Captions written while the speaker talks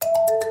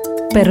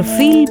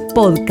Perfil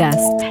Podcast.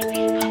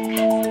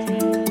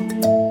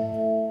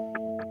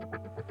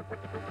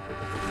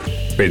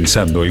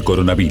 Pensando el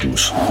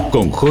coronavirus,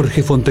 con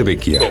Jorge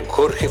Fontevecchia.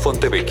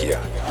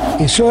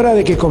 Es hora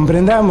de que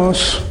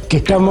comprendamos que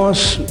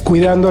estamos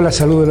cuidando la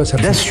salud de los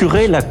argentinos.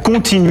 D'assurer la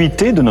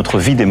continuité de notre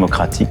vie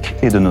démocratique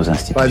et de nos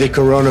institutions. By the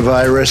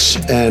coronavirus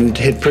and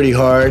hit pretty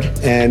hard,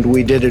 and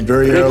we did it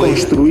very early.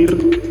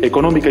 Reconstruir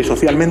económica y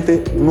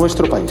socialmente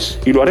nuestro país.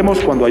 Y lo haremos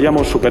cuando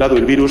hayamos superado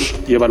el virus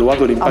y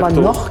evaluado el impacto. Aber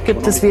noch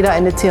gibt es weder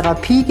eine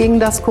Therapie gegen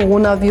das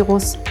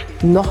Coronavirus,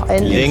 noch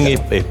ein... Dengue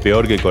es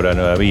peor que el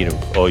coronavirus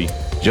hoy.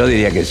 Yo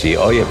diría que sí,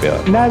 hoy es peor.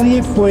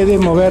 Nadie puede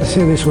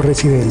moverse de su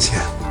residencia.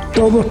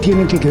 Todos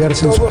tienen que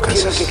quedarse en sus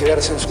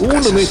casas.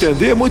 Uno no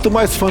entender, muito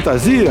mais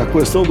fantasia a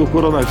questão do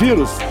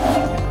coronavírus.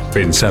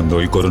 Pensando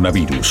el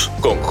coronavirus,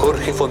 con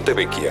Jorge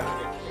Fontevecchia.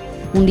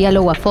 Un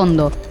diálogo a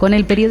fondo con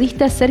el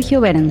periodista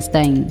Sergio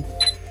Bernstein.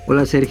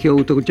 Hola Sergio,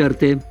 gusto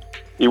escucharte.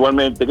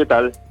 Igualmente, ¿qué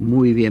tal?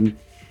 Muy bien.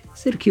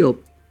 Sergio,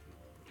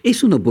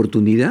 ¿es una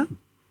oportunidad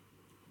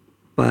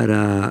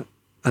para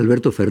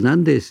Alberto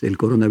Fernández el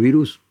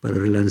coronavirus para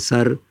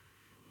relanzar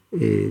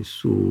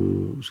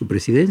su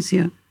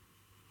presidencia?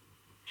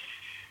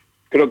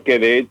 Creo que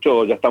de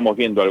hecho ya estamos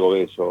viendo algo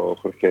de eso,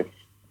 Jorge.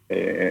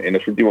 En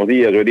los últimos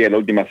días, yo diría en la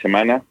última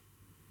semana,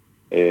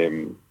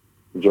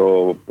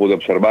 yo pude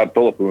observar,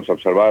 todos pudimos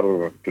observar,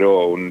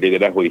 creo, un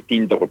liderazgo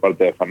distinto por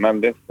parte de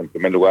Fernández. En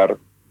primer lugar,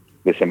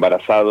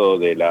 desembarazado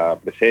de la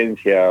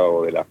presencia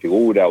o de la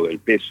figura o del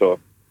peso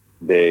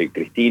de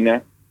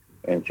Cristina.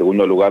 En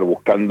segundo lugar,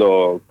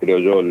 buscando, creo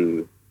yo,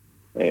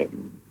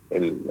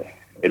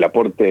 el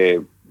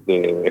aporte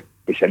de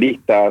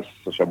especialistas,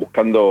 o sea,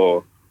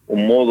 buscando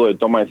un modo de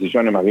toma de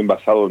decisiones más bien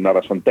basado en una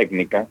razón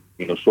técnica,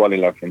 inusual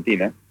en la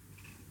Argentina.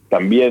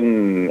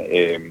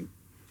 También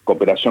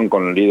cooperación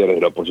con líderes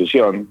de la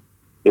oposición.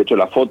 De hecho,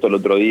 la foto el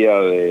otro día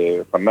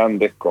de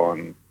Fernández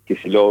con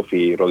Kicillof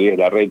y Rodríguez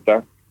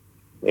Larreta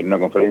en una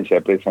conferencia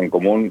de prensa en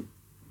común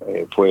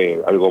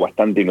fue algo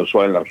bastante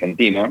inusual en la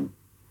Argentina.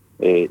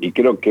 Y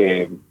creo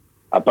que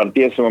a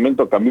partir de ese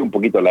momento cambió un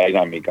poquito la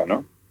dinámica,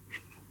 ¿no?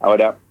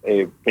 Ahora,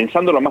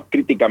 pensándolo más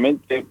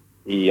críticamente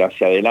y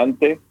hacia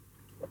adelante,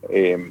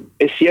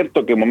 es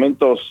cierto que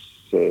momentos,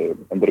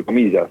 entre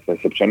comillas,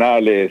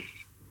 excepcionales,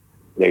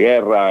 de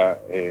guerra,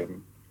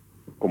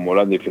 como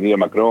lo han definido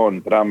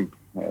Macron, Trump,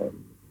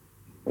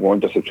 un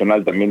momento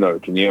excepcional también lo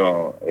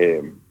definió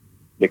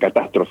de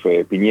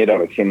catástrofe Piñera,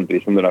 recién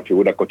utilizando una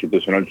figura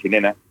constitucional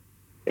chilena,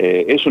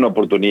 es una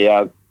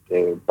oportunidad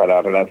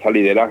para relanzar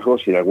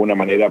liderazgos y de alguna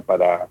manera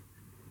para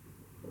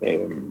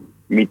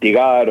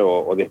mitigar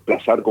o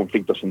desplazar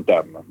conflictos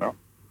internos, ¿no?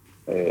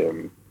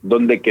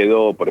 ¿Dónde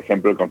quedó, por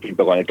ejemplo, el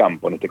conflicto con el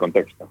campo en este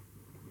contexto?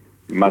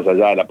 Más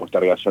allá de la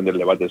postergación del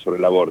debate sobre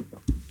el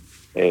aborto.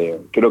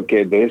 Creo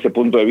que desde ese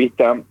punto de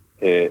vista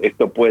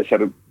esto puede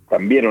ser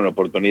también una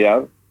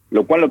oportunidad,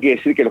 lo cual no quiere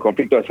decir que los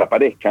conflictos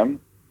desaparezcan,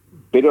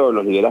 pero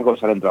los liderazgos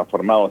salen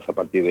transformados a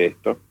partir de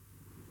esto,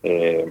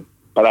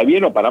 para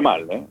bien o para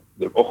mal, ¿eh?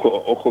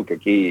 Ojo que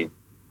aquí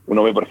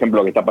uno ve, por ejemplo,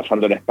 lo que está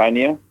pasando en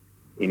España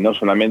y no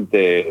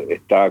solamente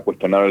está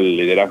cuestionado el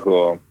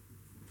liderazgo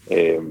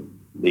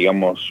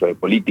digamos,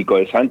 político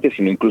de Sánchez,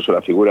 sino incluso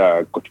la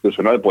figura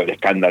constitucional por el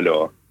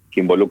escándalo que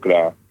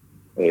involucra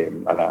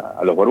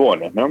a los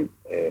Borbones, ¿no?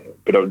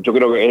 Pero yo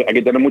creo que hay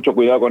que tener mucho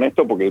cuidado con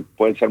esto porque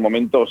pueden ser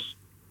momentos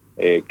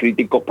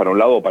críticos para un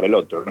lado o para el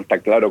otro. No está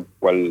claro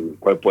cuál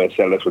puede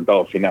ser el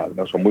resultado final,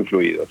 ¿no? Son muy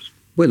fluidos.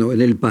 Bueno,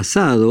 en el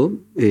pasado,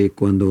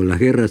 cuando las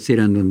guerras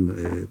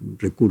eran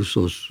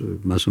recursos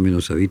más o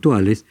menos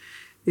habituales,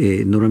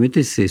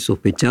 normalmente se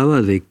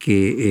sospechaba de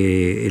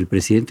que el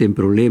presidente en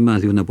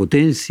problemas de una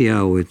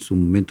potencia o en su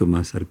momento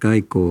más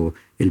arcaico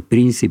el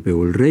príncipe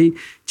o el rey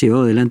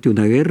llevaba adelante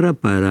una guerra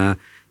para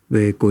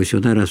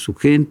cohesionar a su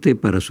gente,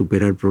 para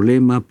superar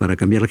problemas, para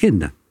cambiar la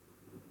agenda.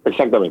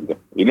 Exactamente.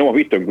 Y lo hemos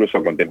visto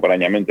incluso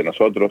contemporáneamente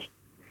nosotros.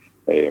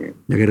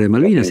 La guerra de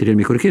Malvinas sería el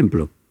mejor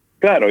ejemplo.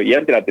 Claro, y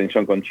antes la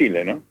tensión con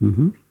Chile, ¿no?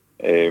 Uh-huh.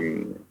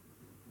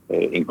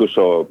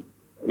 Incluso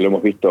lo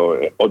hemos visto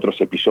otros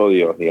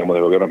episodios, digamos,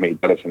 de gobiernos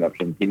militares en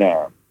Argentina,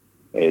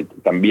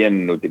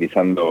 también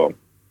utilizando,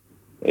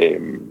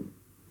 el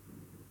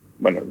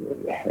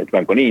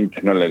plan con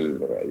Intes, ¿no?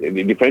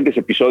 Diferentes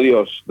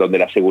episodios donde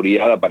la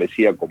seguridad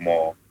aparecía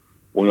como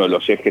uno de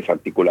los ejes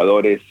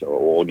articuladores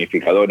o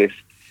unificadores.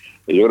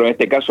 Yo creo que en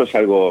este caso es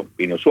algo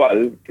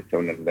inusual, que sea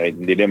un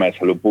dilema de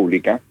salud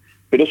pública,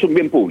 pero es un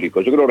bien público.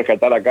 Yo creo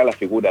rescatar acá la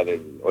figura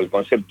o el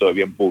concepto de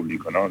bien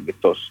público, ¿no? De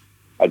estos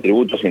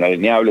atributos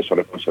inalineables o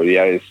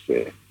responsabilidades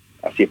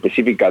así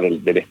específicas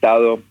del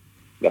Estado,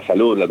 la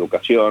salud, la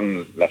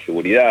educación, la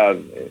seguridad,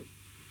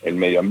 el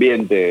medio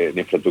ambiente,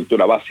 la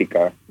infraestructura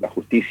básica, la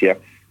justicia,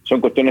 son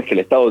cuestiones que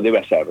el Estado debe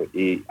hacer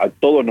y a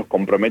todos nos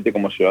compromete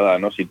como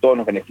ciudadanos y todos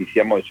nos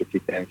beneficiamos de su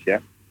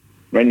existencia.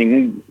 No hay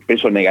ningún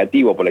peso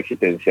negativo por la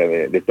existencia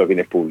de estos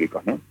bienes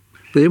públicos, ¿no?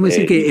 Podríamos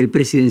decir que el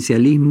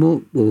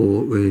presidencialismo,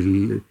 o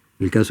el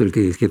caso en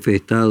que el jefe de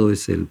Estado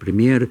es el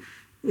premier,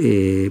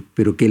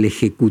 pero que el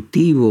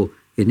Ejecutivo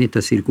en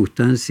estas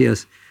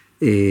circunstancias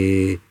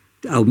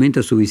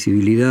aumenta su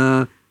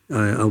visibilidad,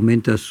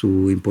 aumenta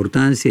su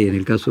importancia y en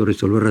el caso de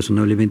resolver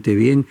razonablemente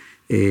bien,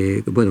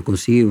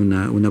 consigue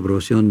una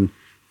aprobación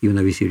y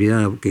una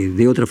visibilidad que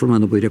de otra forma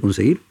no podría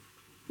conseguir?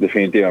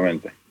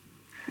 Definitivamente.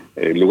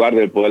 El lugar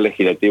del Poder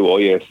Legislativo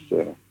hoy es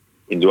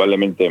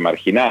indudablemente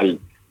marginal.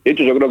 De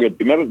hecho, yo creo que el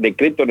primer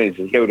decreto de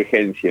necesidad de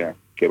urgencia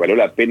que valió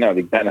la pena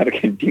dictar en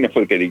Argentina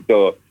fue el que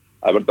dictó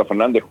Alberto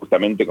Fernández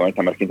justamente con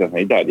esta emergencia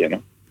sanitaria,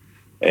 ¿no?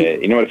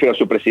 Y no me refiero a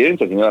su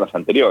presidencia, sino a las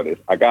anteriores.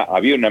 Acá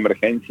había una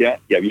emergencia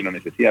y había una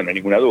necesidad, no hay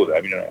ninguna duda.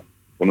 Había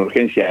una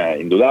urgencia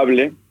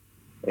indudable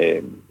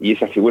y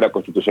esa figura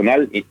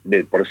constitucional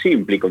por sí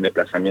implica un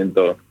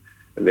desplazamiento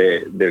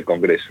del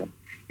Congreso.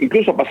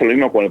 Incluso pasa lo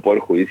mismo con el Poder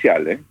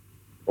Judicial,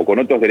 o con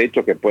otros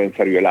derechos que pueden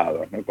ser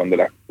violados, ¿no? Cuando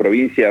las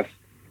provincias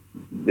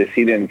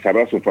deciden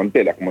cerrar sus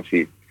fronteras, como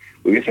si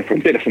hubiese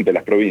fronteras entre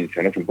las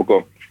provincias, ¿no? Es un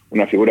poco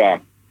una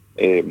figura,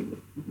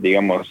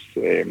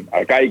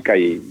 arcaica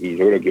y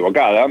yo creo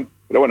equivocada,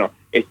 pero bueno,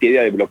 esta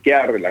idea de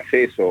bloquear el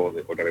acceso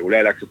o de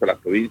regular el acceso a las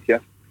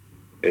provincias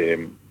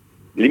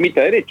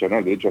limita derechos, ¿no?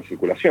 El derecho a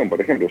circulación, por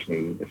ejemplo, es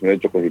un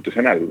derecho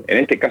constitucional. En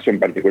este caso en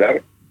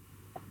particular,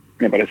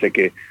 me parece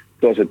que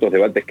todos estos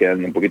debates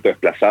quedan un poquito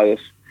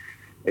desplazados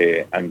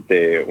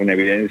ante una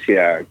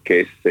evidencia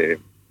que es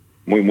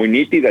muy, muy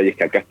nítida, y es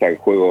que acá está en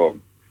juego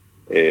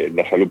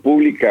la salud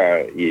pública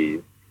y,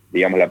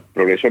 digamos, la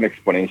progresión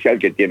exponencial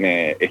que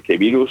tiene este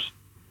virus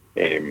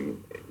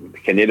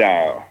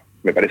genera,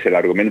 me parece, el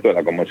argumento de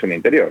la conmoción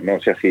interior, ¿no?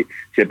 O sea, si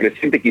el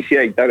presidente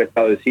quisiera dictar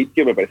estado de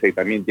sitio, me parece que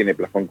también tiene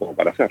plafón como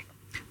para hacerlo.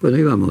 Bueno,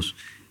 ahí vamos.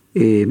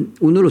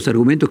 Uno de los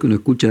argumentos que uno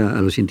escucha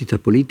a los cientistas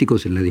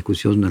políticos en la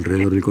discusión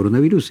alrededor del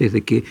coronavirus es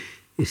de que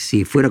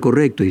si fuera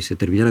correcto y se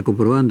terminara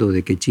comprobando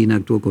de que China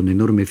actuó con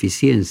enorme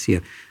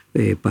eficiencia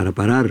para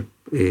parar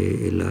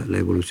la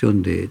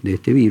evolución de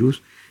este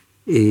virus,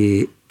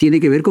 tiene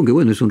que ver con que,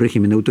 bueno, es un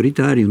régimen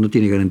autoritario, no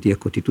tiene garantías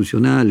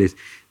constitucionales,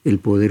 el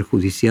Poder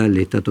Judicial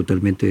está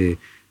totalmente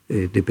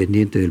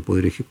dependiente del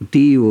Poder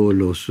Ejecutivo,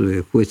 los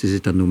jueces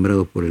están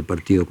nombrados por el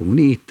Partido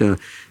Comunista,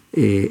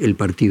 el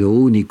Partido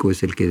Único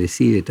es el que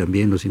decide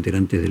también los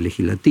integrantes del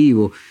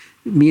Legislativo,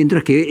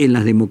 mientras que en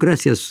las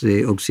democracias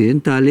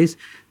occidentales,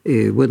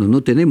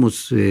 no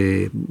tenemos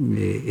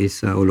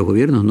o los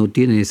gobiernos no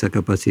tienen esa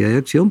capacidad de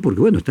acción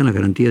porque, están las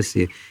garantías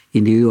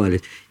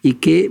individuales. Y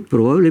que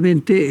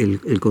probablemente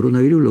el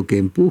coronavirus lo que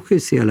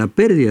empuje sea la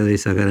pérdida de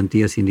esas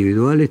garantías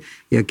individuales,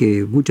 ya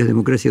que muchas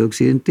democracias de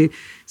Occidente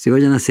se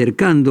vayan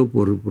acercando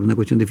por una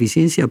cuestión de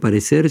eficiencia a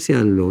parecerse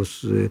a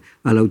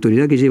la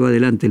autoridad que lleva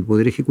adelante el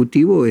Poder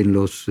Ejecutivo en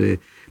los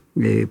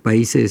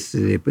países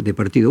de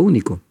partido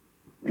único.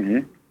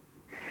 Uh-huh.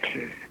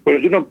 Bueno,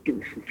 yo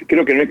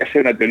creo que no hay que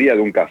hacer una teoría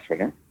de un caso,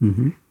 ¿no?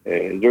 Uh-huh.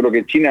 Yo creo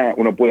que China,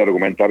 uno puede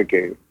argumentar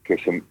que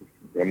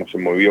se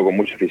movió con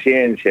mucha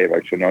eficiencia y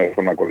reaccionó de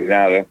forma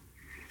coordinada,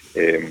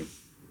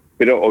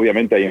 pero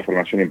obviamente hay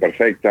información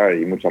imperfecta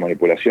y mucha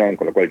manipulación,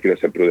 con lo cual quiero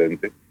ser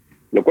prudente,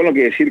 lo cual no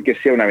quiere decir que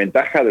sea una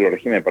ventaja de los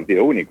regímenes de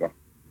partido único.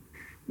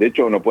 De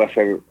hecho, uno puede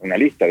hacer una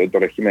lista de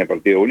otros regímenes de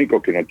partido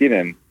único que no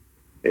tienen,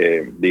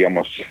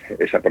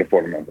 esa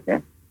performance,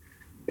 ¿no?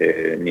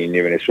 Ni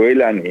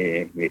Venezuela,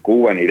 ni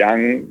Cuba, ni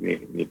Irán,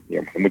 ni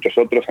muchos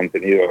otros han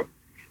tenido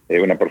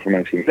una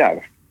performance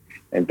similar.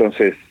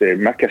 Entonces,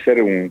 más que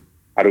hacer un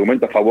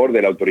argumento a favor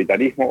del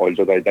autoritarismo o el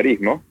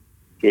totalitarismo,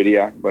 yo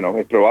diría,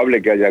 es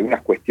probable que haya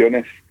algunas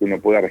cuestiones que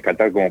uno pueda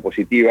rescatar como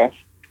positivas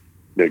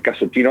del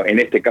caso chino, en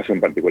este caso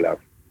en particular.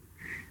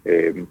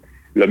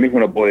 Lo mismo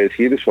uno puede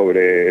decir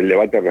sobre el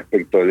debate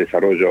respecto del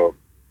desarrollo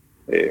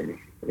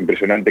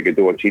impresionante que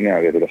tuvo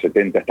China desde los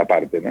 70 a esta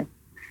parte, ¿no?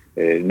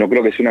 No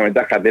creo que sea una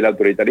ventaja del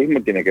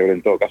autoritarismo, tiene que ver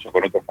en todo caso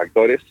con otros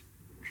factores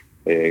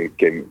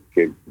que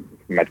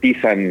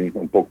matizan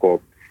un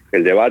poco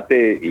el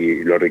debate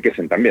y lo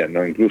enriquecen también,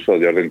 ¿no? Incluso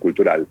de orden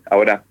cultural.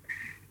 Ahora,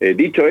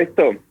 dicho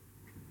esto,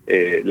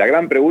 la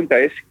gran pregunta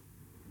es,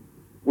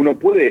 ¿uno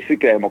puede decir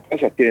que las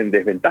democracias tienen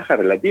desventajas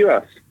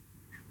relativas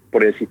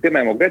por el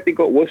sistema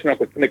democrático o es una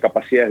cuestión de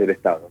capacidades del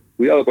Estado?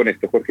 Cuidado con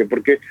esto, Jorge,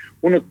 porque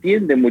uno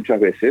tiende muchas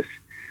veces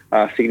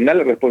a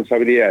asignarle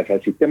responsabilidades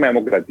al sistema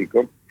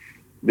democrático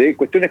de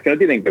cuestiones que no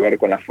tienen que ver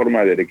con la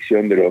forma de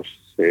elección de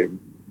los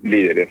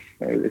líderes.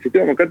 El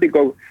sistema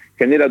democrático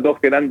genera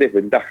dos grandes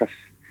ventajas,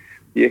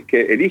 y es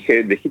que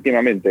elige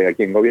legítimamente a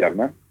quien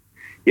gobierna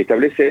y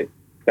establece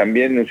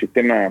también un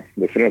sistema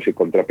de frenos y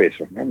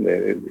contrapesos, ¿no?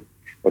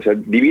 O sea,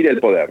 divide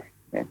el poder,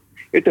 ¿no?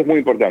 Esto es muy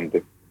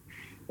importante.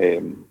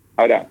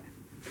 Ahora,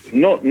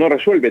 no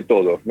resuelve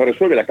todo, no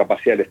resuelve la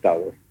capacidad del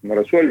Estado, no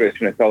resuelve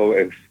si un Estado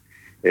es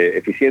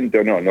eficiente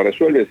o no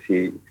resuelve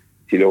si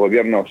los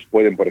gobiernos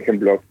pueden, por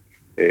ejemplo,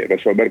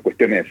 resolver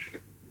cuestiones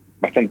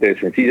bastante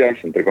sencillas,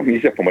 entre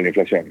comillas, como la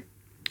inflación.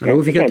 Ahora,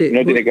 no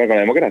tiene que ver con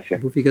la democracia.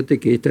 Vos fíjate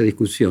que esta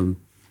discusión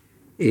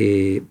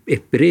es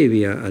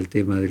previa al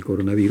tema del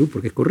coronavirus,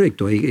 porque es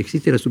correcto,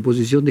 existe la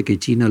suposición de que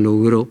China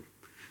logró,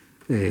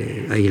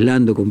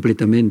 aislando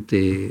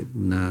completamente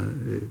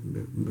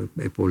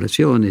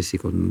poblaciones y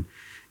con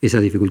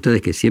esas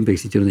dificultades que siempre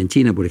existieron en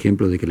China, por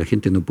ejemplo, de que la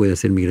gente no puede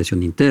hacer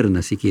migración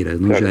interna siquiera,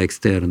 no ya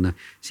externa,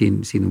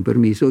 sin un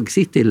permiso.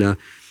 Existe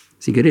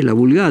si querés, la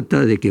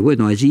vulgata de que,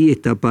 bueno, allí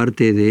está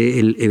parte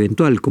del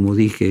eventual, como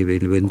dije, el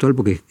eventual,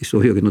 porque es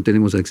obvio que no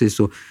tenemos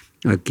acceso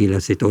a que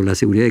la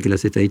seguridad de que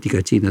las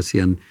estadísticas chinas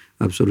sean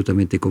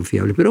absolutamente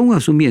confiables. Pero aún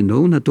asumiendo,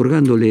 aún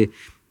otorgándole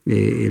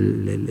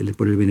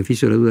por el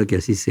beneficio de la duda que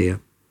así sea,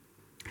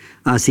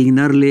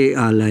 asignarle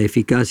a la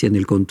eficacia en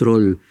el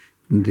control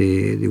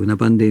de una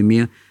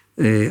pandemia,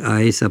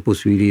 a esa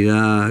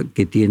posibilidad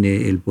que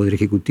tiene el Poder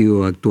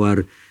Ejecutivo de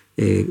actuar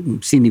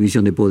sin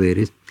división de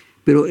poderes.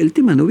 Pero el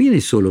tema no viene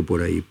solo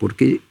por ahí,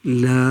 porque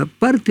la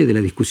parte de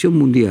la discusión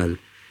mundial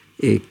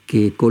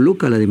que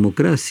coloca la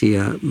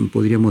democracia,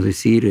 podríamos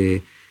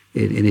decir,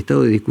 en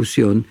estado de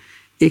discusión,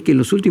 es que en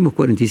los últimos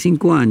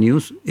 45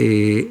 años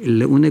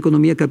una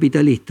economía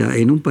capitalista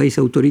en un país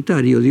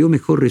autoritario dio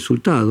mejor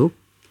resultado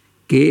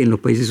que en los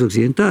países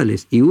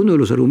occidentales. Y uno de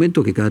los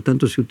argumentos que cada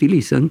tanto se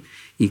utilizan,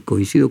 y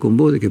coincido con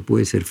vos de que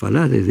puede ser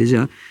falaz desde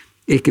ya,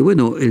 es que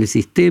bueno, el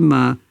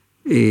sistema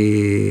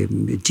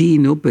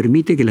chino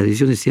permite que las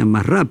decisiones sean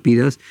más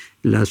rápidas.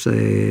 Las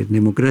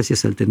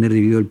democracias, al tener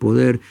dividido el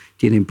poder,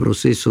 tienen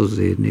procesos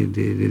de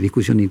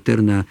discusión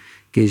interna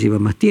que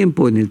llevan más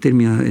tiempo. En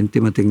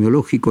tema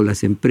tecnológico,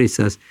 las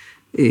empresas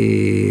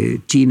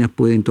chinas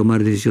pueden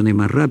tomar decisiones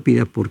más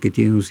rápidas porque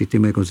tienen un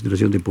sistema de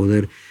concentración de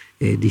poder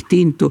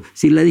distinto.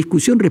 Si la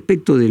discusión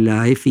respecto de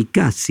la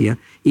eficacia,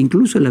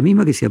 incluso la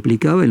misma que se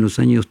aplicaba en los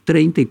años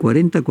 30 y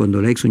 40,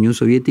 cuando la ex Unión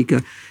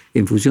Soviética,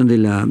 en función de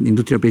la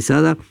industria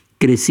pesada,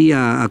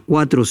 crecía a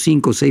 4,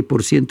 5,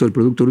 6% del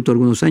Producto Bruto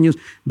algunos años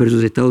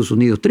versus Estados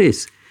Unidos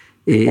 3%.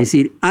 Es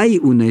decir, hay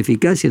una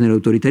eficacia en el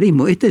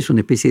autoritarismo. Esta es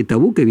una especie de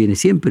tabú que viene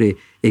siempre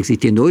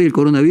existiendo. Hoy el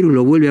coronavirus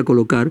lo vuelve a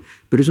colocar,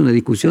 pero es una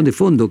discusión de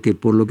fondo que,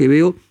 por lo que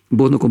veo,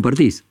 vos no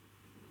compartís.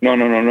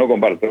 No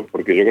comparto,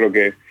 porque yo creo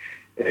que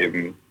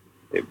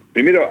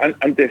primero,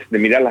 antes de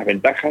mirar las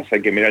ventajas,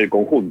 hay que mirar el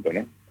conjunto,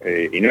 ¿no?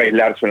 Y no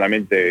aislar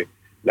solamente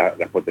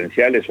las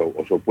potenciales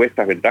o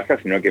supuestas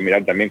ventajas, sino hay que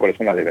mirar también cuáles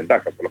son las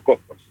desventajas o los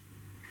costos.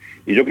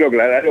 Y yo creo que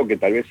algo que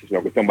tal vez es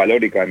una cuestión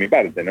valórica de mi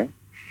parte, ¿no?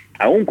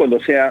 Aun cuando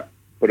sea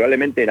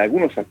probablemente en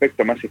algunos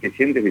aspectos más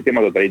eficiente el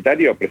sistema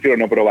totalitario, prefiero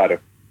no probar,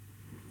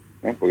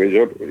 ¿no? Porque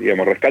yo,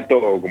 digamos, rescato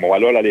como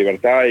valor la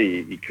libertad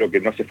y creo que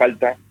no hace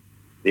falta,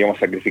 digamos,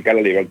 sacrificar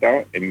la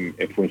libertad en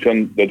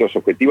función de otros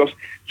objetivos,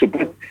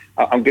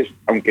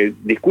 aunque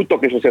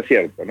discuto que eso sea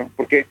cierto, ¿no?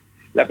 Porque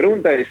la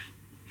pregunta es,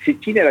 si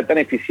China era tan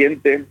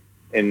eficiente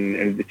en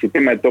el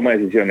sistema de toma de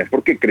decisiones,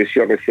 ¿por qué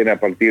creció recién a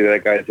partir de la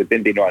década del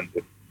 70 y no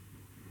antes?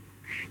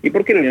 ¿Y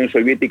por qué la Unión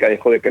Soviética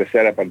dejó de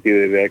crecer a partir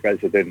de la década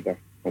del 70,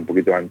 un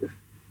poquito antes?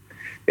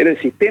 ¿Era el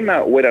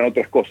sistema o eran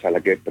otras cosas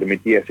las que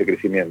permitía ese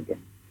crecimiento?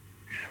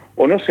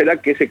 ¿O no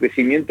será que ese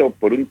crecimiento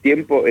por un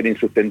tiempo era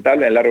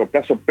insustentable a largo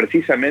plazo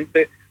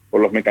precisamente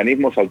por los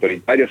mecanismos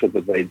autoritarios o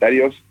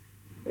totalitarios?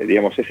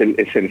 Digamos, es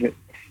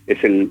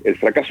el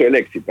fracaso del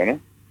éxito, ¿no?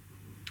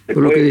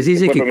 Por lo que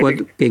decís es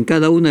que en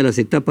cada una de las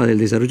etapas del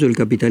desarrollo del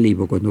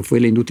capitalismo, cuando fue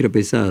la industria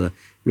pesada,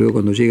 luego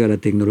cuando llega la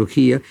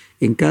tecnología,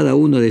 en cada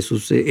una de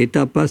sus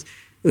etapas,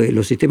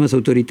 los sistemas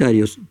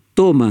autoritarios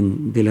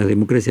toman de las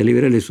democracias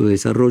liberales sus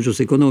desarrollos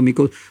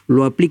económicos,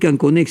 lo aplican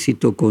con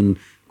éxito,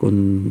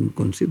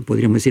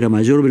 podríamos decir, a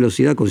mayor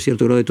velocidad, con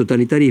cierto grado de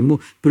totalitarismo,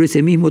 pero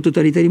ese mismo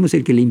totalitarismo es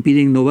el que le impide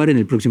innovar en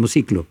el próximo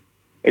ciclo.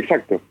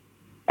 Exacto.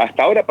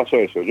 Hasta ahora pasó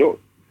eso. Yo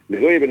le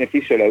doy el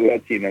beneficio de la duda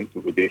a China,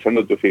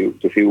 utilizando tu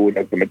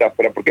figura, tu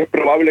metáfora, porque es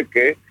probable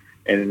que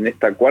en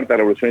esta cuarta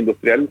revolución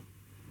industrial,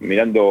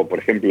 mirando, por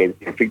ejemplo, el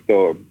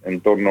conflicto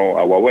en torno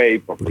a Huawei,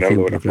 por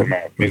ponerlo de una forma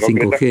muy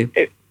concreta,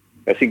 5G.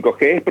 La 5G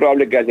es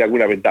probable que haya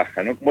alguna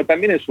ventaja, ¿no? Como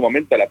también en su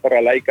momento la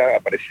perra laica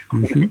apareció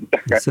una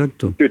ventaja.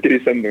 Exacto. Estoy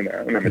utilizando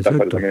una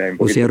metáfora también.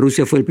 O sea,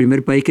 Rusia fue el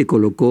primer país que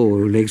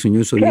colocó la ex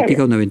Unión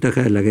Soviética una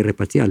ventaja de la guerra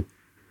espacial.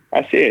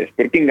 Así es,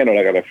 pero ¿quién ganó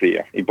la Guerra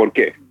Fría? ¿Y por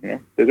qué? ¿No?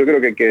 Entonces yo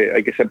creo que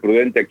hay que ser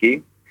prudente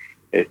aquí,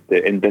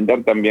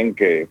 entender también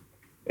que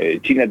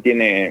China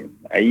tiene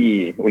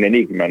ahí un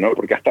enigma, ¿no?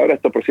 Porque hasta ahora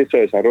estos procesos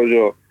de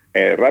desarrollo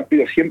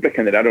rápido siempre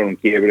generaron un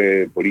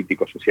quiebre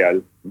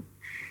político-social.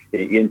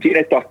 Y en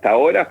China esto hasta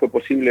ahora fue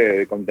posible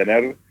de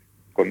contener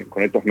con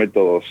estos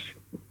métodos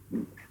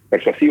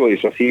persuasivos,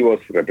 disuasivos,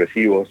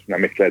 represivos, una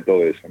mezcla de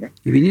todo eso, ¿no?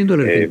 Y viniendo a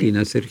la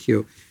Argentina,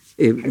 Sergio,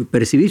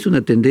 ¿percibís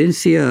una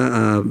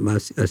tendencia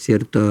a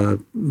cierta,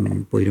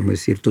 podríamos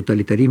decir,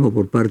 totalitarismo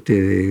por parte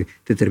de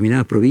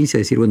determinadas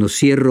provincias? Es decir, bueno,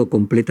 cierro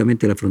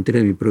completamente la frontera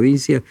de mi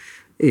provincia,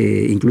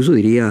 incluso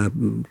diría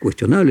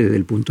cuestionable desde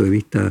el punto de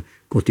vista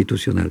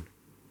constitucional.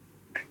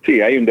 Sí,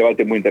 hay un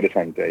debate muy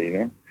interesante ahí,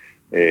 ¿no?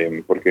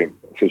 Porque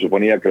se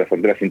suponía que las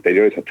fronteras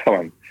interiores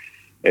estaban...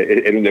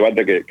 era un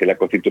debate que la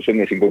Constitución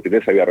del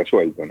 53 había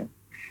resuelto, ¿no?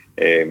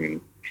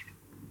 Yo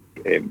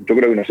creo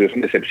que en una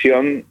situación de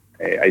excepción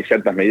hay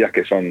ciertas medidas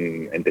que son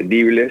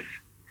entendibles.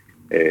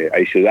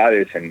 Hay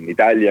ciudades en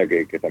Italia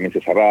que también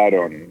se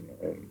cerraron,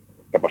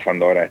 está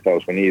pasando ahora en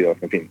Estados Unidos,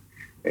 en fin,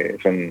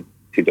 son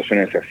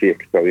situaciones así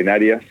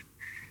extraordinarias.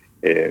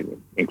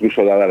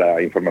 incluso dada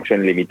la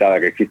información limitada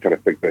que existe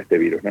respecto de este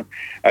virus, ¿no?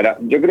 Ahora,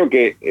 yo creo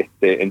que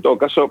en todo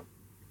caso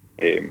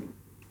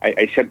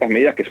hay ciertas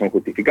medidas que son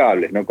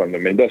justificables, ¿no? Cuando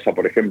en Mendoza,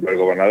 por ejemplo, el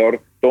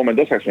gobernador, todo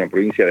Mendoza es una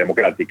provincia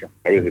democrática,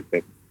 ¿sabes?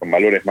 Con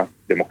valores más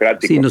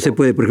democráticos. Sí, no se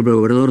puede, por ejemplo, el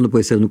gobernador no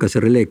puede ser nunca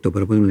ser reelecto,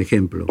 para poner un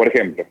ejemplo. Por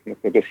ejemplo,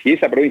 entonces, si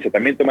esa provincia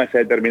también toma esa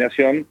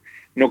determinación,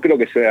 no creo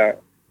que sea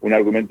un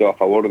argumento a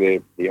favor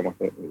de, digamos,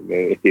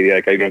 de esta idea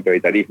de que hay un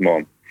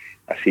autoritarismo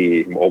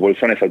así, o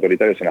bolsones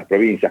autoritarios en las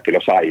provincias, que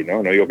los hay,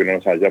 ¿no? No digo que no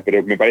los haya,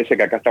 pero me parece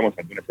que acá estamos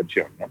ante una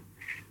excepción, ¿no?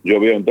 Yo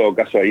veo en todo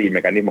caso ahí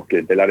mecanismos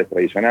clientelares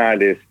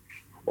tradicionales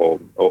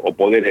o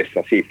poderes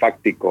así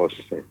fácticos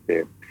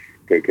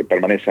que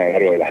permanecen a lo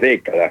largo de las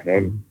décadas,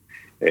 ¿no?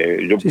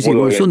 Sí,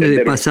 bolsones de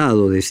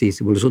pasado,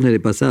 decís, bolsones de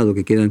pasado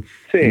que quedan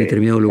en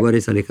determinados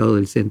lugares alejados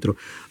del centro.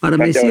 Ahora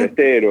Santiago del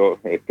Estero,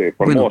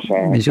 Formosa,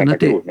 bueno,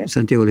 mencionaste Santa Cruz, ¿no?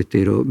 Santiago del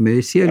Estero. Me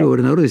decía el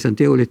gobernador de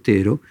Santiago del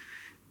Estero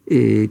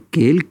que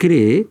él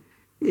cree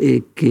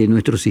que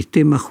nuestro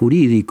sistema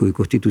jurídico y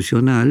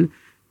constitucional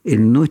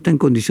no está en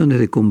condiciones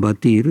de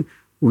combatir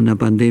una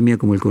pandemia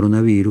como el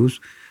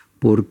coronavirus,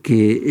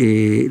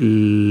 porque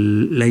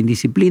la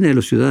indisciplina de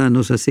los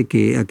ciudadanos hace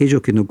que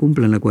aquellos que no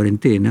cumplan la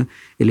cuarentena,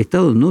 el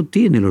Estado no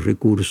tiene los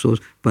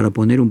recursos para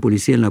poner un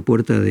policía en la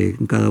puerta de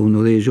cada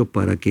uno de ellos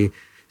para que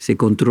se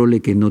controle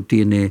que no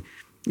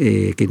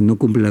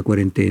cumple la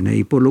cuarentena.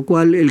 Y por lo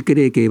cual él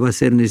cree que va a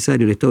ser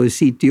necesario el estado de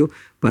sitio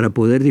para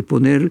poder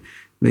disponer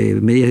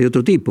medidas de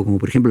otro tipo, como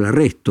por ejemplo el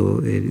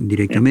arresto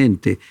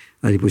directamente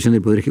a disposición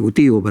del Poder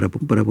Ejecutivo, para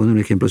poner un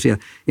ejemplo. O sea,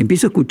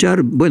 empiezo a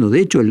escuchar, bueno,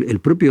 de hecho el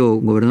propio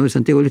gobernador de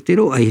Santiago del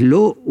Estero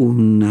aisló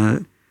una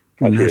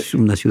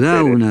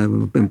ciudad,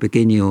 una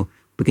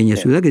pequeña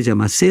ciudad que se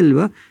llama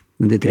Selva,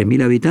 de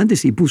 3.000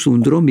 habitantes, y puso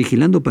un dron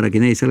vigilando para que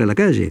nadie salga a la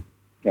calle.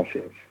 Así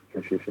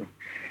es, sí.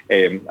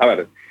 A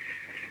ver,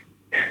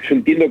 yo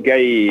entiendo que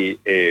hay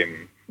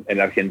en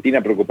la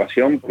Argentina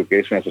preocupación porque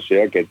es una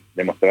sociedad que ha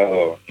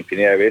demostrado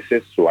infinidad de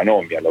veces su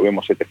anomia. Lo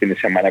vemos este fin de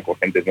semana con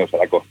gente yéndose a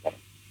la costa, ¿no?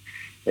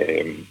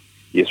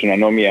 Y es una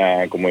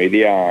anomia, como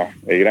diría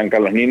el gran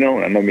Carlos Nino,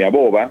 una anomia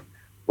boba,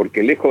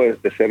 porque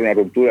lejos de ser una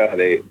ruptura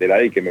de la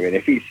ley que me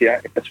beneficia,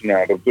 esta es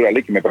una ruptura de la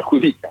ley que me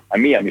perjudica, a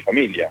mí, a mi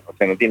familia. O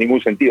sea, no tiene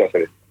ningún sentido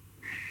hacer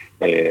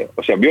esto.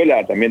 O sea,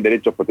 viola también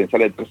derechos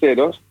potenciales de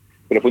terceros,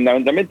 pero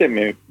fundamentalmente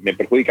me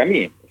perjudica a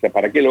mí. O sea,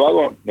 ¿para qué lo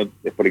hago? No,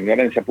 es por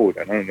ignorancia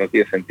pura, no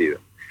tiene sentido.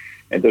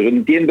 Entonces yo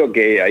entiendo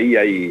que ahí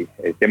hay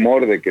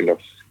temor de que las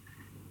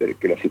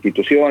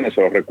instituciones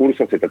o los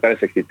recursos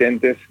estatales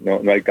existentes no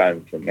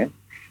alcancen, ¿no?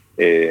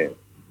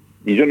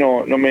 Y yo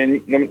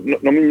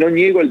no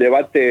niego el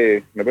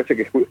debate, me parece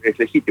que es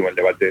legítimo el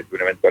debate de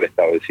un eventual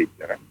estado de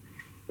sitio, ¿no?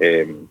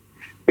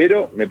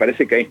 Pero me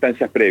parece que hay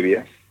instancias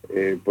previas,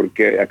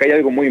 porque acá hay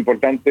algo muy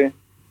importante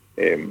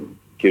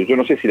que yo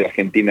no sé si la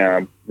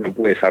Argentina no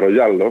puede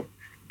desarrollarlo,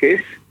 que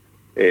es,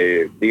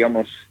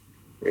 digamos,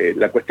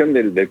 la cuestión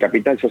del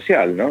capital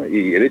social, ¿no?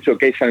 Y el hecho de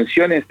que hay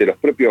sanciones de los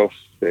propios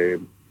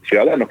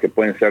ciudadanos que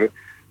pueden ser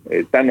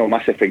tan o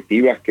más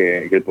efectivas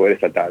que el poder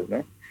estatal,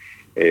 ¿no?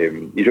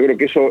 Y yo creo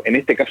que eso, en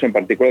este caso en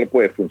particular,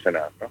 puede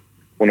funcionar, ¿no?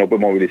 Uno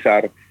puede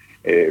movilizar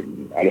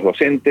a los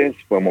docentes,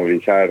 puede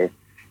movilizar,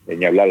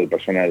 ni hablar del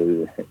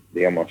personal,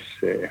 digamos,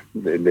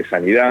 de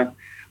sanidad,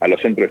 a los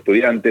centros de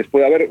estudiantes.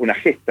 Puede haber una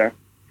gesta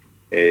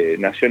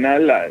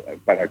nacional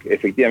para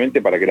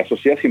que la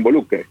sociedad se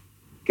involucre,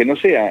 que no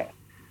sea,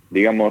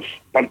 digamos,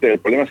 parte del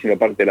problema, sino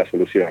parte de la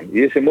solución.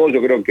 Y de ese modo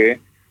yo creo que,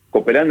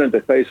 cooperando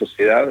entre Estado y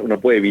sociedad, uno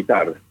puede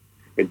evitar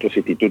estos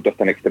institutos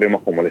tan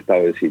extremos como el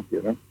estado de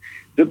sitio, ¿no?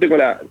 Yo tengo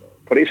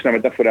por ahí es una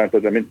metáfora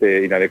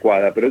totalmente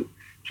inadecuada, pero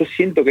yo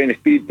siento que hay un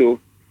espíritu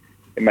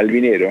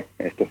malvinero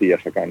en estos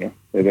días acá, ¿no?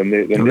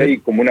 Donde hay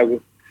como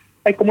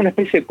una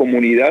especie de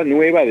comunidad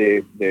nueva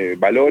de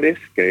valores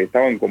que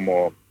estaban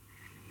como...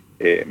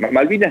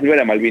 Malvinas no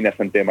era Malvinas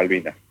antes de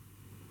Malvinas.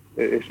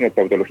 Es una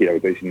tautología lo que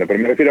estoy diciendo, pero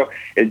me refiero,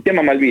 el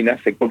tema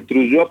Malvinas se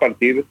construyó a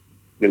partir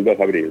del 2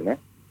 de abril, ¿no?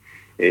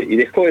 Y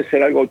dejó de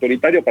ser algo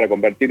autoritario para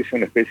convertirse en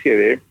una especie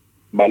de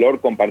valor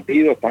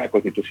compartido, está en la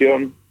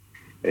Constitución,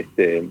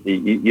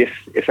 y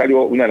es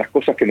algo, una de las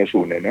cosas que nos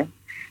une, ¿no?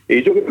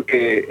 Y yo creo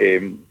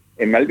que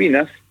en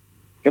Malvinas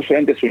no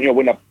solamente se unió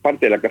buena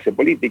parte de la clase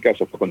política,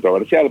 eso fue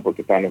controversial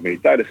porque estaban los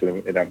militares,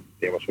 eran,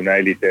 digamos, una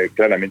élite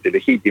claramente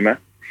legítima,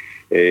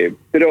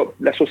 pero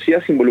la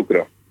sociedad se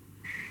involucró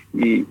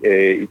y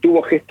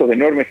tuvo gestos de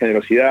enorme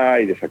generosidad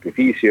y de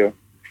sacrificio,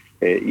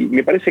 y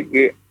me parece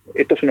que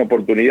esto es una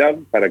oportunidad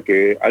para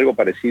que algo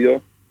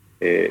parecido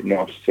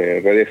nos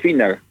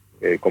redefina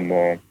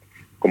como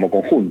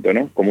conjunto,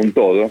 ¿no? Como un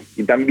todo,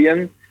 y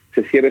también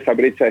se cierre esa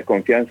brecha de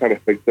desconfianza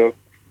respecto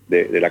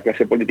de la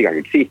clase política que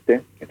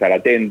existe, que está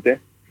latente,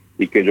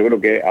 y que yo creo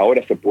que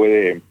ahora se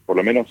puede, por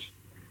lo menos,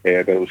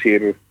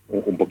 reducir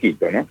un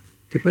poquito, ¿no?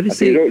 ¿Te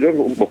parece, yo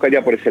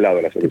buscaría por ese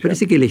lado la solución. ¿Te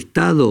parece que el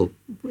Estado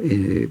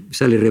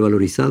sale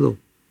revalorizado?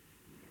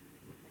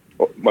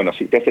 Bueno,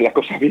 si te hace las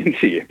cosas bien,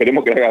 sí,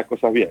 esperemos que haga las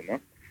cosas bien,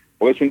 ¿no?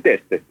 Porque es un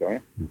test esto,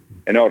 ¿eh?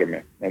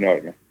 Enorme.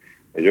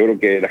 Yo creo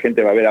que la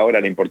gente va a ver ahora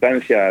la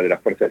importancia de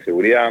las fuerzas de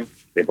seguridad,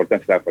 la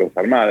importancia de las Fuerzas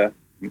Armadas,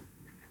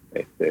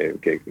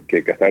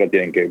 que hasta ahora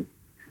tienen que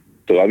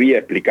todavía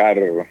explicar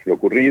lo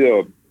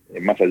ocurrido,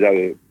 más allá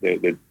de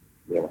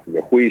digamos,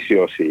 los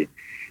juicios y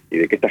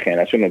de que esta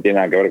generación no tiene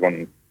nada que ver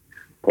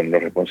con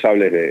los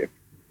responsables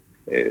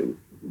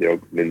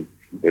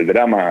del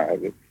drama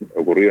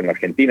ocurrido en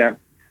Argentina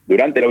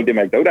durante la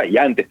última dictadura y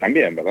antes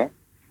también, ¿verdad?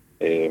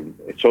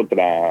 Es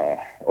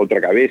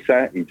otra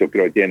cabeza, y yo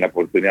creo que tienen la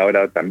oportunidad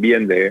ahora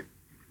también de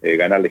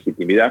ganar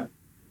legitimidad.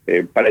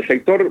 Para el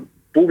sector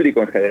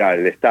público en general,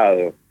 el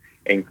Estado,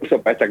 e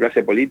incluso para esta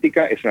clase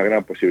política, es una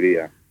gran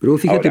posibilidad. Pero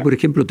fíjate, ahora, por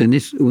ejemplo,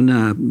 tenés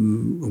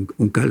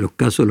los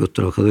casos de los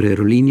trabajadores de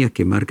aerolíneas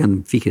que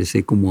marcan,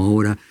 fíjense cómo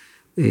ahora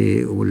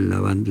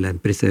la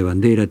empresa de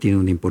bandera tiene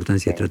una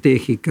importancia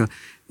estratégica.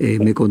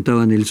 Me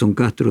contaba Nelson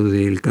Castro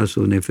del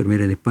caso de una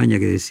enfermera en España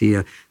que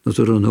decía,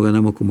 nosotros no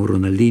ganamos como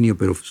Ronaldinho,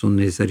 pero son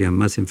necesarias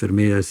más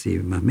enfermeras y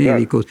más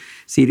médicos. Claro.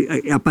 Es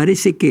decir,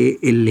 aparece que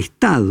el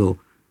Estado,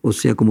 o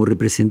sea, como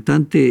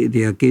representante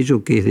de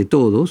aquello que es de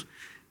todos,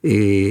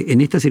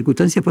 en estas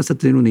circunstancias pasa a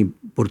tener una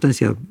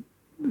importancia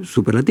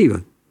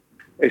superlativa.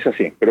 Es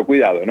así, pero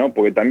cuidado, ¿no?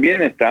 Porque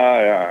también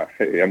está,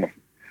 digamos,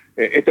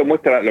 esto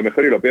muestra lo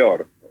mejor y lo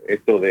peor.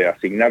 Esto de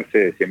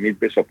asignarse 100.000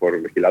 pesos por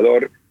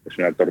legislador es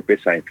una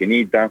torpeza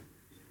infinita.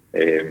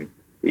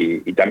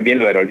 Y también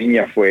lo de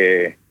aerolíneas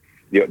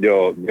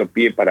dio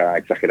pie para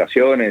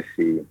exageraciones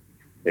y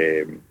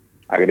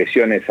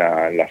agresiones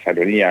a las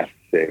aerolíneas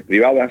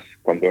privadas,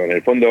 cuando en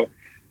el fondo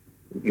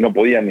no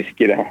podían ni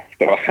siquiera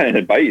trabajar en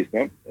el país,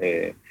 ¿no?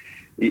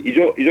 Y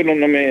yo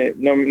no me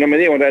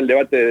niego a dar el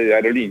debate de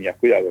aerolíneas,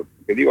 cuidado.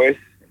 Lo que digo es,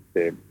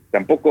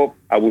 tampoco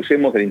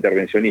abusemos del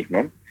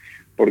intervencionismo,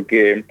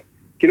 porque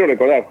quiero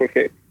recordar,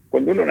 Jorge,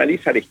 cuando uno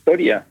analiza la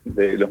historia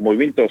de los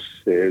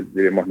movimientos,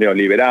 digamos,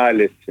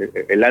 neoliberales,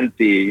 el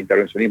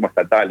anti-intervencionismo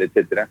estatal,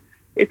 etcétera,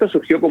 esto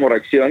surgió como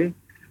reacción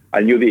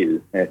al New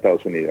Deal en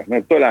Estados Unidos,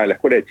 ¿no? Toda la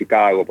escuela de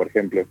Chicago, por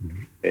ejemplo,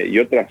 y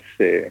otras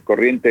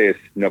corrientes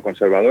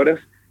neoconservadoras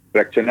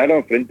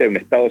reaccionaron frente a un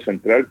Estado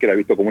central que era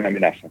visto como una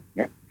amenaza,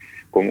 ¿no?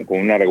 Con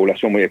una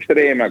regulación muy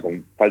extrema,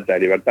 con falta de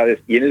libertades,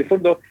 y en el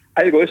fondo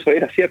algo de eso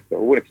era cierto,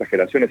 hubo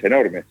exageraciones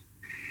enormes.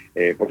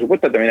 Por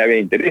supuesto también había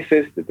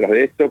intereses detrás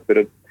de esto,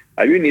 pero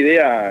había una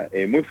idea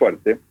muy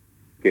fuerte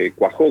que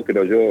cuajó,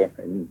 creo yo,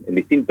 en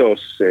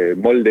distintos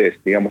moldes,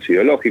 digamos,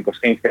 ideológicos,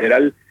 en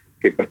general,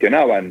 que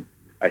cuestionaban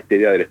a esta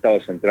idea del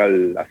Estado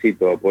central así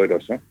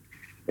todopoderoso,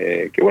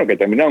 que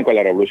terminaron con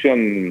la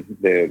revolución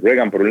de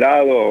Reagan por un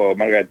lado,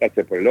 Margaret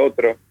Thatcher por el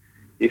otro,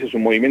 y eso es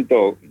un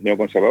movimiento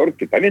neoconservador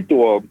que también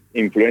tuvo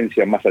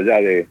influencia más allá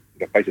de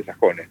los países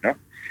sajones, ¿no?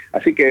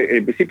 Así que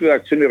el principio de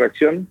acción y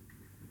reacción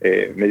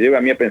me lleva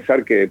a mí a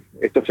pensar que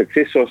estos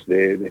excesos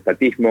de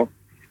estatismo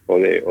o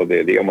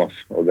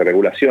de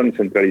regulación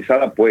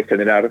centralizada puede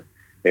generar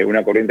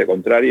una corriente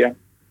contraria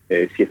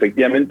si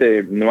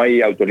efectivamente no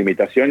hay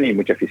autolimitación y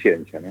mucha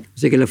eficiencia, ¿no? O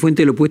sea que la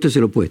fuente del opuesto es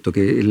el opuesto,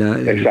 que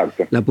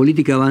la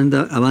política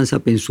avanza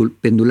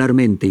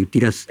pendularmente y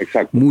tiras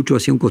mucho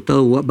hacia un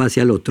costado o va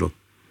hacia el otro.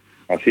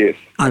 Así es.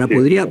 Ahora,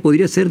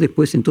 ¿podría ser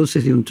después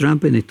entonces de un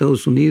Trump en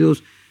Estados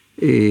Unidos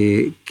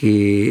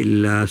que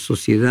la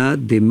sociedad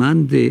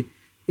demande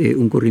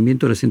un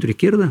corrimiento a la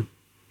centroizquierda?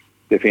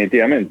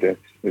 Definitivamente.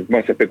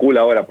 Bueno, se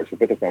especula ahora, por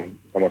supuesto,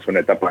 estamos en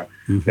una etapa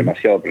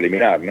demasiado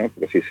preliminar, ¿no?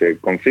 Pero si se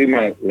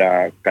confirma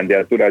la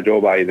candidatura a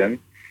Joe Biden,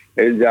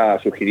 él ya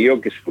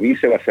sugirió que su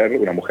vice va a ser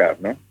una mujer,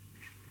 ¿no?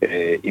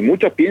 Y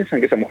muchos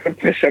piensan que esa mujer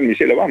puede ser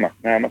Michelle Obama,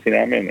 nada más y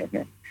nada menos,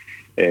 ¿no?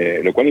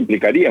 Lo cual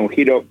implicaría un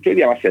giro, yo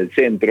diría más hacia el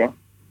centro,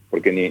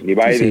 porque ni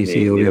Biden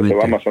ni los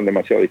Obama son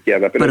demasiado de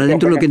izquierda. Pero para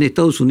dentro de lo que en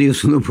Estados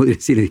Unidos uno podría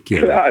decir de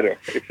izquierda. Claro,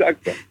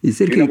 exacto.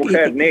 Y una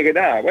mujer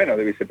negra, bueno,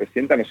 de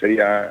vicepresidenta no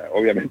sería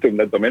obviamente un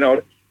dato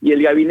menor, y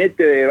el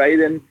gabinete de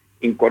Biden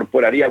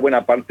incorporaría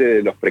buena parte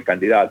de los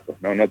precandidatos,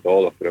 no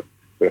todos, pero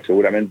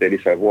seguramente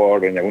Elizabeth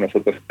Warren y algunos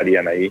otros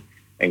estarían ahí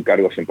en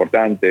cargos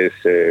importantes,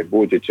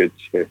 Buttigieg,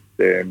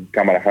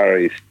 Kamala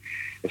Harris.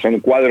 Son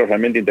cuadros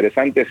realmente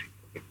interesantes,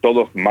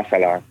 todos más a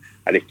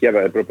la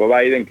izquierda del propio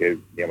Biden, que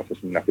digamos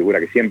es una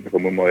figura que siempre fue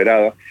muy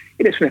moderada.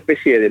 Él es una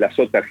especie de la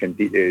sota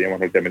argentina, digamos,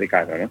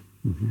 norteamericano, ¿no?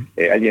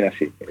 Alguien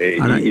así.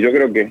 Y yo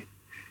creo que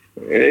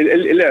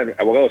él era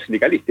abogado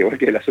sindicalista, igual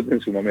que de la sota en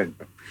su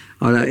momento.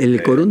 Ahora,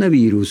 el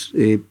coronavirus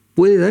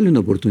puede darle una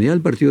oportunidad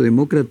al Partido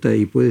Demócrata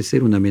y puede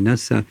ser una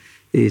amenaza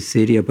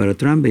seria para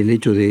Trump, el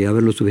hecho de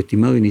haberlo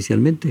subestimado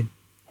inicialmente.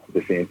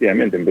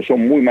 Definitivamente, empezó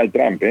muy mal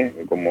Trump,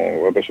 como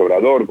López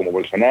Obrador, como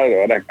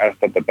Bolsonaro, ahora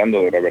está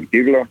tratando de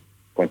revertirlo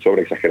con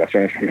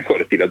sobreexageraciones al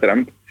mejor estilo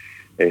Trump.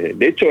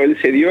 De hecho, él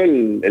cedió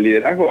el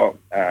liderazgo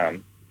a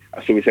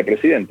su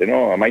vicepresidente,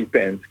 ¿no? A Mike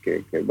Pence,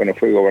 que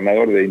fue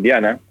gobernador de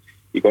Indiana,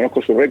 y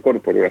conozco su récord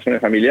por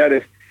razones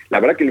familiares. La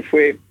verdad que él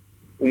fue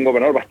un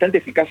gobernador bastante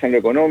eficaz en lo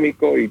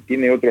económico y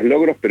tiene otros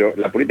logros, pero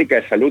la política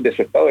de salud de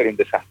su estado era un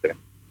desastre.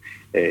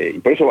 Y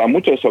por eso a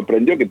muchos les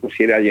sorprendió que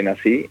pusiera a alguien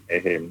así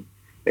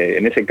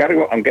en ese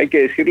cargo, aunque hay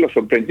que decirlo,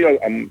 sorprendió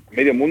a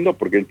medio mundo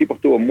porque el tipo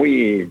estuvo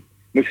muy,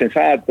 muy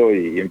sensato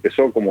y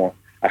empezó como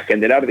a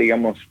generar,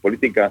 digamos,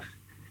 políticas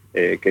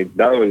que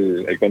dado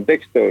el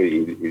contexto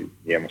y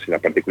digamos,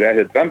 las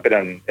particularidades de Trump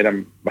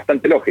eran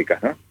bastante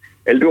lógicas, ¿no?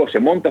 Él luego se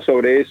monta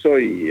sobre eso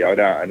y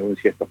ahora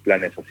anuncia estos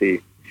planes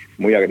así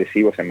muy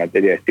agresivos en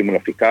materia de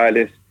estímulos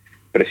fiscales,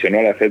 presionó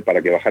a la Fed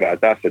para que bajara la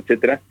tasa,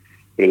 etcétera.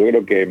 Pero yo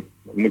creo que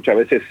muchas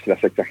veces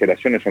las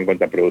exageraciones son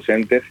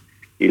contraproducentes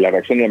y la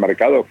reacción del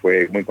mercado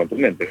fue muy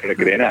contundente, no le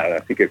cree nada,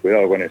 así que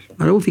cuidado con eso.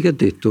 Ahora vos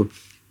fíjate esto,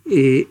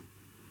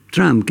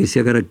 Trump, que se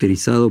ha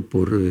caracterizado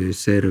por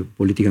ser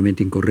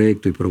políticamente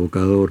incorrecto y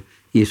provocador,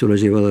 y eso lo ha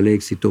llevado al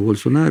éxito,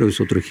 Bolsonaro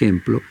es otro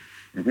ejemplo,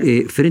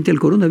 frente al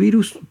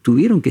coronavirus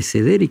tuvieron que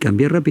ceder y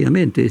cambiar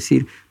rápidamente, es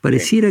decir,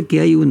 pareciera que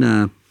hay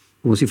una,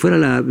 como si fuera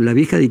la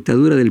vieja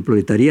dictadura del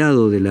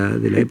proletariado de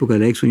la época de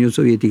la ex Unión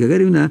Soviética, que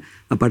era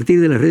a partir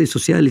de las redes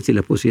sociales y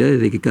las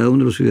posibilidades de que cada uno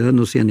de los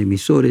ciudadanos sean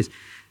emisores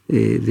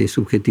de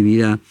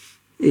subjetividad,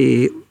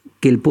 que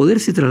el poder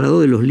se trasladó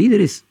de los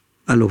líderes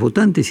a los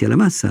votantes y a la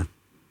masa.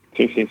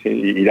 Sí,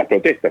 y las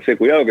protestas,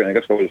 cuidado que en el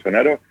caso de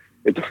Bolsonaro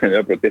esto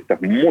generó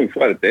protestas muy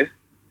fuertes,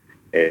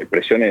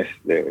 presiones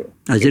de...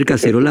 Ayer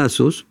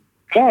cacerolazos.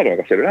 Claro,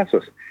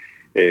 cacerolazos.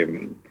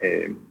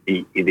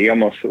 Y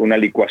digamos, una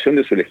licuación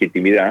de su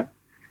legitimidad.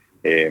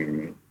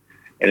 En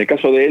el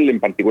caso de él, en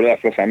particular,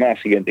 las Fuerzas Armadas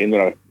siguen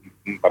teniendo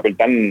un papel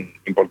tan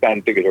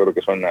importante que yo creo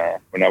que son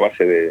una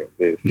base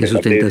de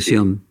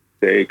sustentación.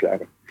 Sí,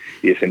 claro.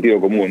 Y de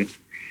sentido común.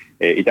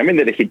 Y también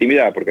de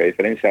legitimidad, porque a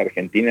diferencia de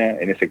Argentina,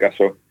 en ese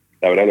caso,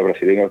 la verdad, los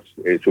brasileños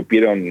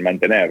supieron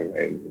mantener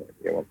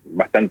digamos,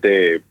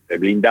 bastante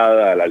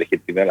blindada la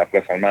legitimidad de las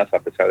Fuerzas Armadas a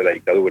pesar de la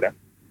dictadura.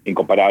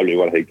 Incomparable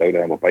igual a las dictaduras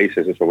de ambos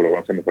países, eso lo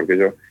conocen mejor que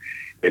yo.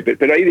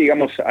 Pero ahí,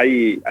 digamos,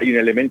 hay un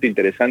elemento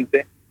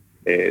interesante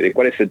de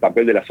cuál es el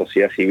papel de la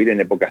sociedad civil en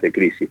épocas de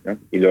crisis, ¿no?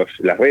 Y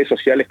las redes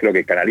sociales creo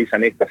que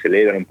canalizan esto,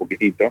 aceleran un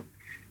poquitito,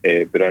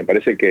 pero me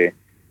parece que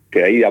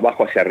de ahí de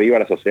abajo hacia arriba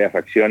las sociedades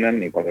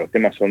reaccionan y cuando los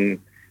temas son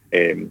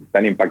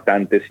tan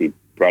impactantes y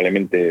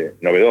probablemente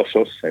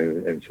novedosos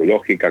en su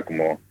lógica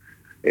como,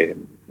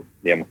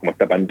 digamos, como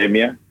esta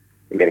pandemia,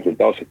 los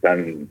resultados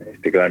están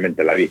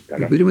claramente a la vista,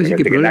 ¿no? Podríamos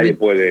decir que nadie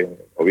puede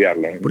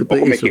obviarlo, ¿no? Un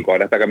poco México,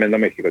 ahora está cambiando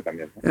México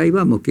también, ¿no? Ahí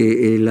vamos,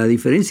 que la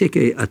diferencia es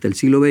que hasta el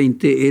siglo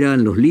XX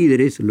eran los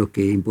líderes los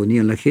que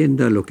imponían la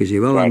agenda, los que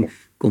llevaban, claro,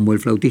 como el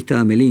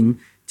flautista Amelín,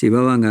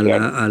 llevaban a,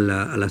 claro,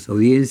 a las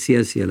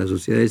audiencias y a las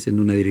sociedades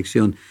en una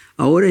dirección.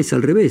 Ahora es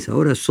al revés,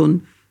 ahora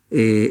son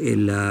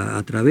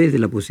a través de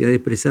la posibilidad de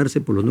expresarse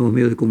por los nuevos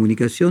medios de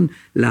comunicación,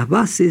 las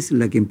bases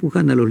las que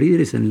empujan a los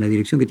líderes en la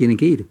dirección que tienen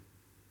que ir.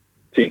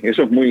 Sí,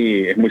 eso es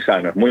muy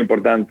sano, es muy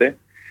importante.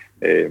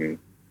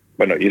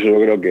 Bueno, y eso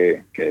yo creo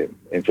que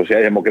en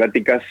sociedades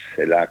democráticas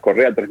la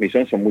correa de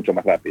transmisión son mucho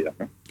más rápidas,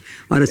 ¿no?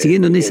 Ahora,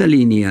 siguiendo en esa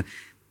línea,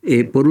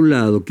 por un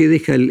lado, ¿qué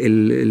deja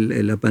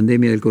la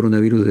pandemia del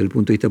coronavirus desde el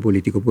punto de vista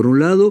político? Por un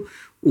lado,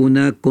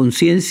 una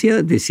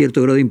conciencia de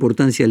cierto grado de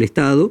importancia al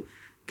Estado,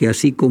 que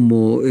así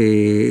como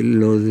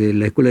lo de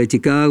la Escuela de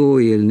Chicago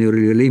y el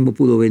neoliberalismo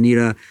pudo venir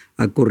a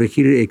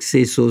corregir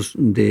excesos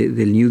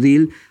del New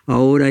Deal,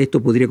 ahora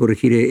esto podría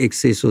corregir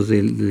excesos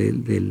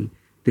de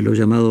lo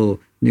llamado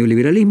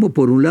neoliberalismo.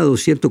 Por un lado,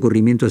 cierto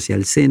corrimiento hacia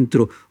el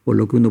centro, o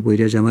lo que uno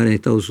podría llamar en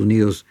Estados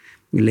Unidos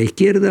la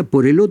izquierda.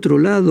 Por el otro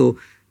lado,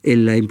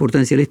 la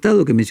importancia del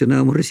Estado, que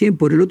mencionábamos recién.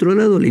 Por el otro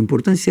lado, la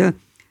importancia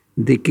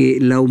de que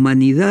la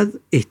humanidad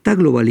está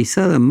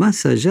globalizada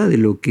más allá de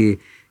lo que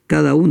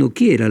cada uno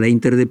quiera, la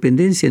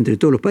interdependencia entre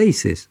todos los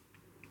países.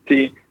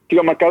 Sí,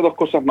 quiero marcar dos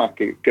cosas más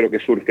que creo que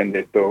surgen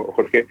de esto,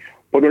 Jorge.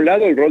 Por un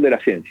lado, el rol de la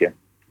ciencia,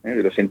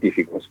 de los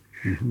científicos,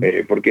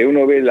 porque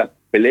uno ve las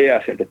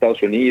peleas entre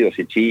Estados Unidos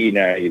y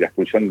China y la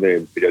expulsión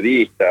de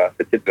periodistas,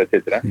 etcétera,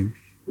 etcétera, sí,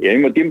 y al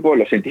mismo tiempo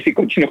los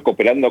científicos chinos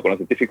cooperando con los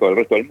científicos del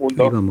resto del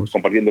mundo,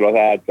 compartiendo los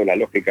datos, la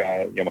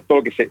lógica, digamos,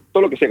 todo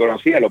lo que se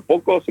conocía, lo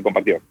poco se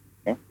compartió,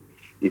 ¿no?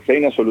 Y si hay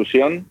una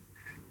solución,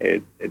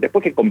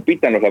 después que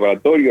compitan los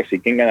laboratorios y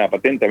quien gana la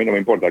patente, a mí no me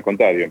importa, al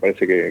contrario, me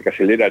parece que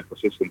acelera el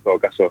proceso en todo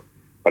caso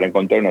para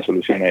encontrar una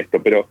solución a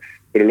esto. Pero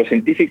los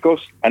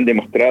científicos han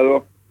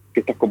demostrado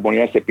que estas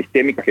comunidades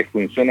epistémicas que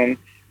funcionan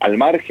al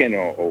margen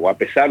o a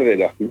pesar de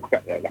las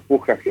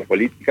pujas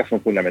geopolíticas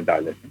son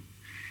fundamentales, ¿no?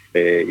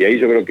 Y ahí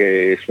yo creo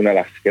que es una de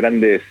las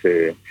grandes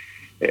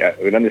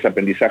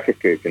aprendizajes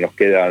que nos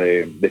queda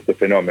de este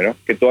fenómeno,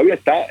 que todavía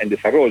está en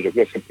desarrollo,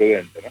 creo que es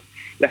prudente, ¿no?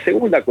 La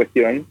segunda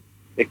cuestión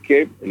es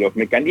que los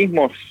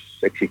mecanismos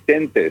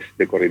existentes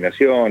de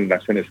coordinación,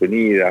 Naciones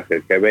Unidas,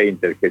 el G20,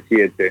 el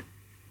G7,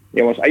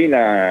 digamos, hay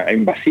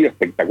un vacío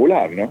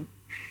espectacular, ¿no?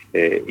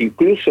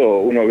 Incluso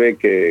uno ve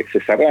que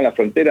se cerraron las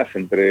fronteras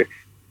entre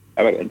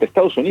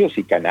Estados Unidos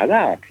y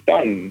Canadá, que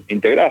estaban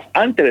integradas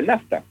antes del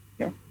NAFTA,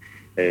 ¿no?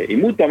 Y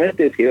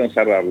mutuamente decidieron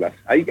cerrarlas.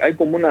 Hay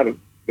como una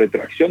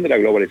retracción de la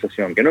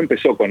globalización, que no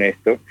empezó con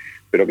esto,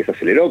 pero que se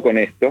aceleró con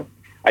esto.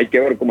 Hay que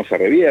ver cómo se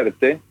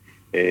revierte.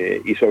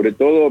 Y sobre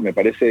todo me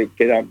parece que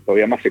queda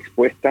todavía más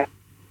expuesta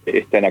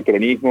este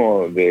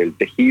anacronismo del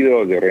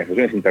tejido de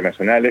organizaciones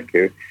internacionales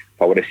que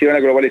favorecieron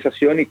la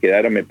globalización y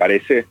quedaron, me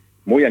parece,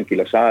 muy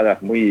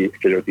anquilosadas, muy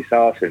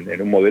esclerotizadas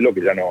en un modelo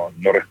que ya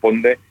no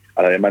responde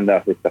a las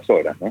demandas de estas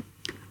horas, ¿no?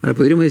 Ahora,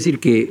 podríamos decir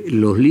que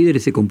los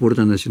líderes se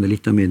comportan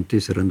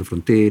nacionalistamente, cerrando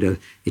fronteras,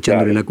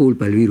 echándole la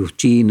culpa al virus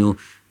chino,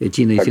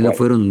 China diciendo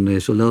fueron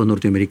soldados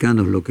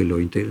norteamericanos los que lo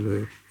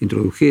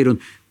introdujeron,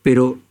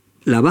 pero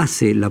la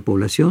base, la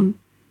población,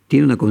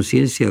 tiene una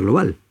conciencia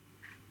global.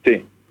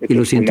 Sí. Y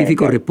los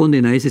científicos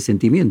responden a ese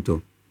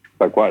sentimiento.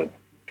 Tal cual.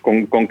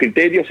 Con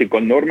criterios y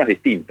con normas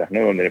distintas,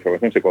 ¿no? Donde la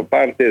información se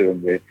comparte,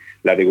 donde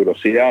la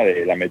rigurosidad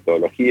de la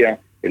metodología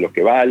es lo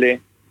que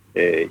vale,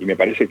 y me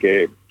parece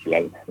que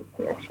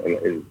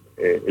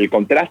el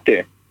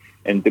contraste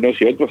entre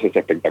unos y otros es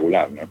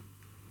espectacular, ¿no?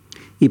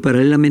 Y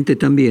paralelamente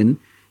también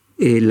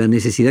la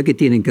necesidad que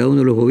tienen cada uno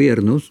de los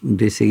gobiernos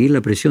de seguir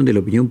la presión de la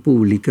opinión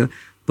pública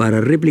para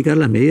replicar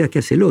las medidas que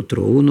hace el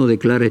otro. Uno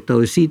declara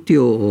estado de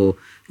sitio o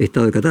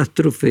estado de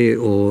catástrofe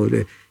o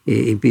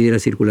impide la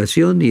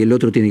circulación y el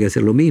otro tiene que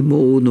hacer lo mismo.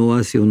 Uno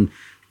hace un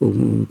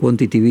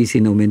quantitative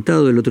easing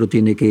aumentado, el otro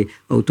tiene que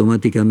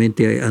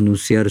automáticamente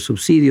anunciar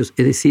subsidios.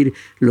 Es decir,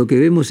 lo que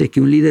vemos es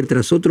que un líder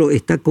tras otro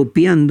está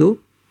copiando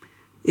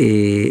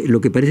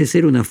lo que parece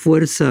ser una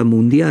fuerza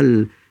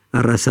mundial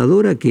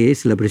arrasadora, que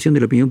es la presión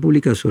de la opinión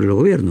pública sobre los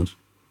gobiernos.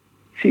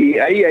 Sí,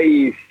 ahí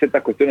hay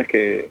ciertas cuestiones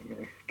que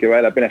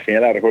vale la pena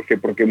señalar, Jorge,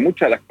 porque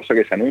muchas de las cosas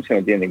que se anuncian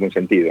no tienen ningún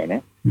sentido,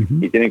 ¿no?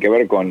 Y tienen que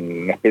ver con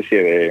una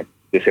especie de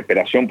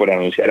desesperación por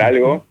anunciar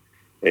algo.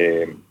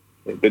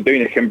 Te doy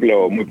un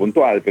ejemplo muy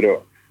puntual,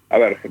 pero, a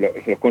ver,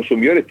 los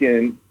consumidores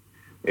tienen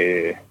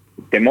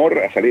temor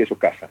a salir de sus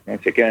casas, ¿no?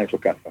 Se quedan en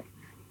sus casas.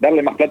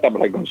 Darle más plata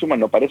para que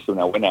consuman no parece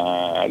una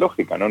buena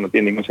lógica, ¿no? No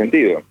tiene ningún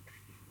sentido.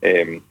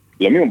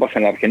 Lo mismo pasa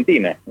en la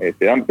Argentina.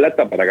 Te dan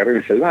plata para que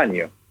arregles el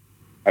baño.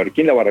 A ver,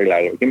 ¿quién la va a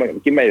arreglar?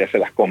 ¿Quién va a ir a hacer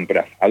las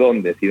compras? ¿A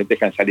dónde? Si no te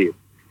dejan salir.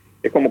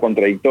 Es como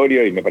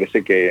contradictorio y me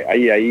parece que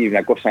hay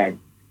una cosa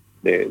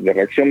de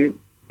reacción.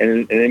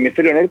 En el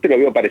hemisferio norte lo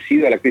veo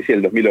parecido a la crisis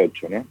del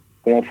 2008, ¿no?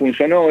 Cómo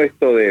funcionó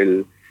esto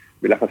de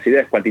las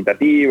facilidades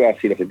cuantitativas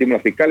y los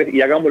estímulos fiscales, y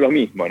hagamos lo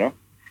mismo, ¿no?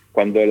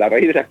 Cuando la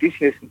raíz de las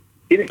crisis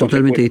tiene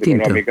totalmente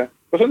distinta, económicas,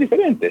 pues son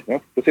diferentes,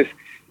 ¿no? Entonces,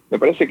 me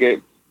parece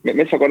que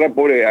me hace acordar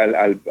pobre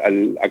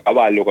a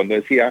Caballo cuando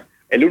decía,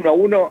 el 1 a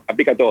 1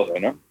 aplica todo,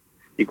 ¿no?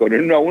 Y con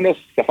el 1 a 1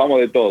 zafamos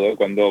de todo,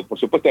 cuando por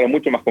supuesto era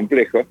mucho más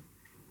complejo,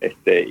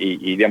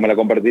 y digamos, la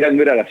compartibilidad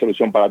no era la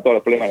solución para todos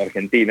los problemas de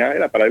Argentina,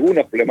 era para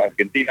algunos problemas de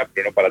Argentina,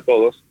 pero no para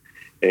todos.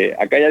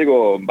 Acá hay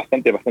algo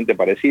bastante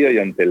parecido, y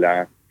ante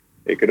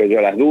creo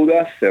yo, las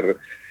dudas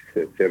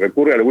se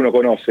recurre a lo que uno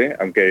conoce,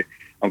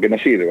 aunque no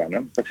sirva, ¿no?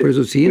 Entonces, por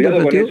eso,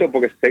 cuidado con eso,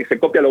 porque se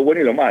copia lo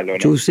bueno y lo malo, ¿no?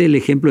 Yo usé el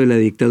ejemplo de la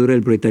dictadura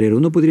del proletariado.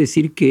 Uno podría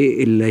decir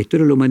que en la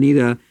historia de la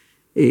humanidad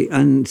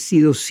han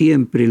sido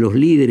siempre los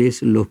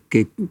líderes los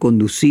que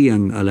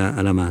conducían a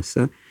la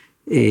masa.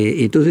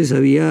 Entonces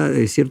había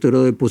cierto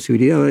grado de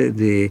posibilidad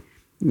de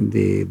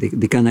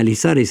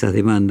canalizar esas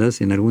demandas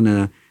en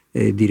alguna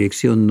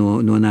dirección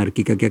no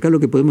anárquica, que acá lo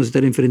que podemos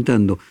estar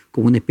enfrentando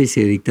como una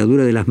especie de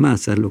dictadura de las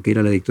masas, lo que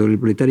era la dictadura del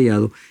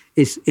proletariado,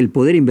 es el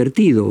poder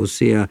invertido. O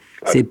sea,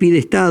 claro, se pide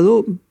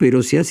Estado,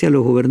 pero se hace a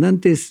los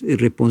gobernantes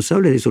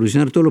responsables de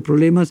solucionar todos los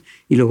problemas,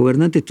 y los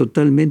gobernantes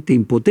totalmente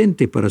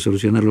impotentes para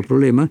solucionar los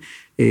problemas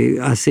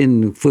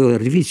hacen fuego de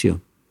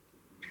artificio.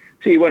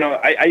 Sí, bueno,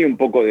 hay un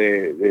poco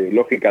de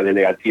lógica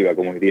delegativa,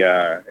 como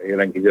diría el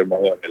gran Guillermo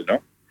O'Donnell,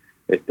 ¿no?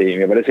 Y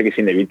me parece que es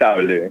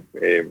inevitable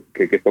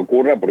que esto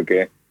ocurra,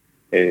 porque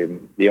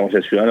digamos,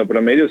 el ciudadano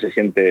promedio se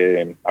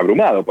siente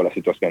abrumado por la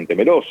situación,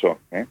 temeroso,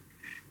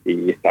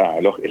 y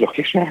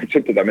es una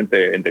acción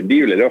totalmente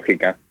entendible,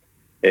 lógica.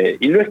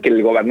 Y no es que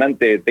el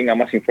gobernante tenga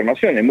más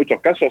información, en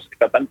muchos casos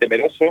está tan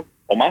temeroso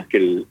o más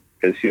que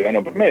el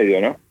ciudadano promedio,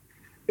 ¿no?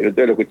 El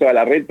otro día lo escuchaba a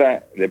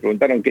Larreta, le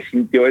preguntaron qué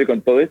sintió él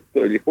con todo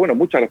esto, y le dijo, bueno,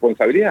 mucha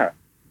responsabilidad.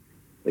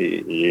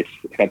 Y es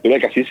natural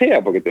que así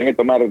sea, porque tiene que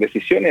tomar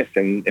decisiones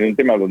en un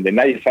tema donde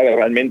nadie sabe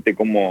realmente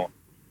cómo.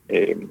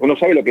 Uno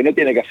sabe lo que no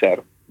tiene que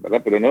hacer,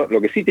 ¿verdad? Pero no lo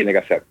que sí tiene que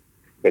hacer.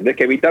 Pero tienes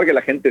que evitar que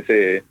la gente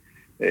esté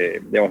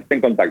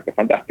en contacto,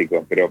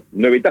 fantástico, pero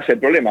no evitas el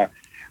problema.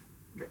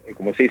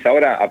 Como se dice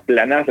ahora,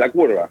 aplanás la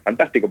curva,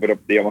 fantástico, pero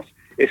digamos,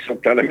 eso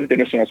claramente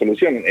no es una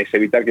solución, es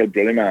evitar que el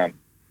problema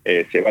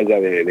se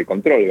vaya de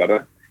control,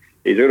 ¿verdad?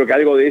 Y yo creo que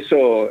algo de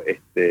eso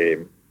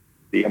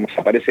digamos,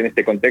 aparece en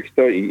este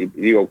contexto, y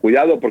digo,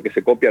 cuidado, porque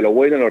se copia lo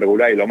bueno, lo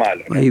regular y lo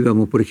malo, ¿no? Ahí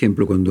vamos, por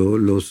ejemplo, cuando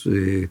los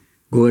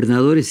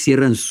gobernadores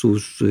cierran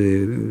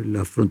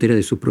las fronteras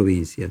de sus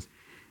provincias.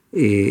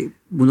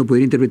 Uno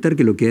podría interpretar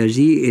que lo que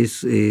allí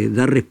es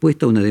dar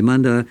respuesta a una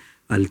demanda,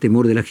 al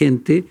temor de la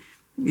gente,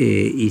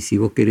 y si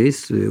vos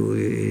querés,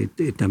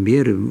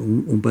 también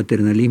un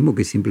paternalismo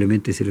que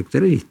simplemente es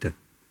electoralista.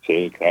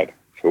 Sí, claro,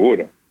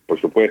 seguro, por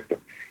supuesto.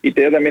 Y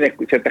te da también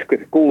ciertas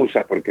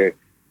excusas, porque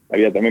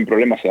había también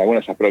problemas en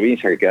algunas de esas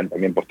provincias que quedan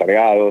también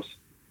postergados.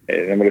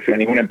 No me refiero a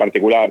ninguna en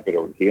particular,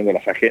 pero siguiendo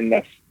las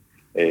agendas,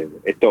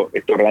 esto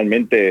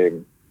realmente,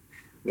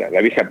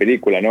 la vieja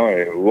película, ¿no?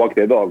 Walk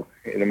the Dog,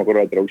 no me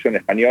acuerdo la traducción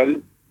en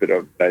español,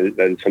 pero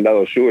el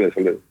soldado Yu,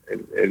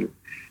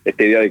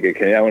 esta idea de que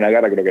generaba una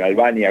guerra, creo que en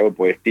Albania, algo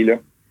por el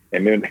estilo,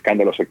 en medio de un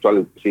escándalo sexual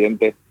del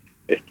presidente,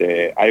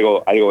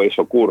 algo de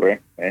eso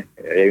ocurre,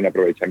 hay un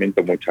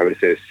aprovechamiento muchas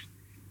veces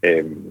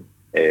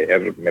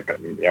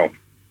digamos,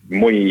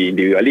 muy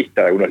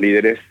individualista de algunos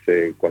líderes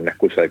con la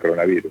excusa del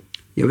coronavirus.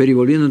 Y a ver, y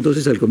volviendo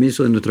entonces al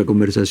comienzo de nuestra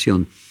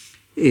conversación,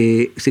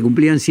 se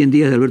cumplían 100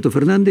 días de Alberto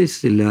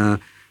Fernández, la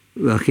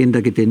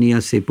agenda que tenía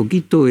hace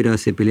poquito era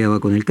se peleaba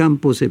con el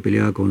campo, se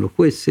peleaba con los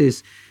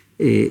jueces.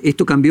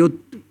 Esto cambió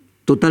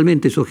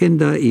totalmente su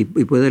agenda y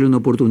puede darle una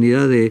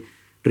oportunidad de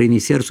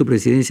reiniciar su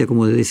presidencia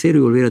como desde cero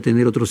y volver a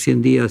tener otros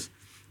 100 días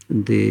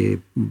de,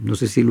 no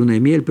sé si luna de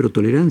miel, pero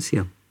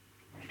tolerancia.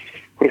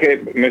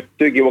 Jorge, me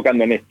estoy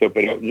equivocando en esto,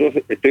 pero yo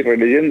estoy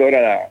releyendo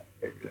ahora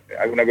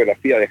alguna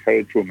biografía de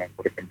Harry Truman,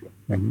 por ejemplo.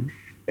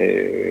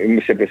 Un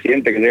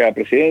vicepresidente que llega a la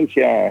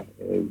presidencia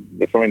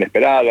de forma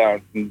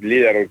inesperada, un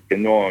líder que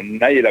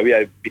nadie lo había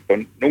visto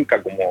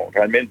nunca como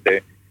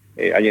realmente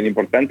alguien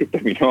importante, y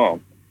terminó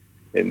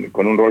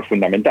con un rol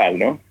fundamental,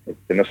 ¿no?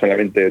 No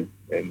solamente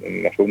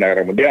en la Segunda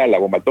Guerra Mundial, la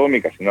bomba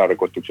atómica, sino la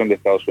reconstrucción de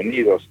Estados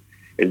Unidos,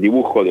 el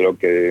dibujo de lo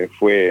que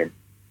fue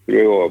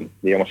luego,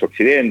 digamos,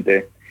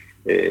 Occidente.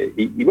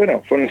 Y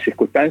bueno, fueron las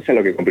circunstancias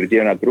lo que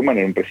convirtieron a Truman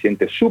en un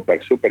presidente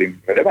súper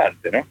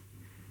irrelevante, ¿no?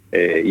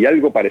 Y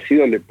algo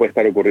parecido le puede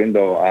estar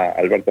ocurriendo a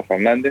Alberto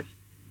Fernández,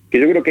 que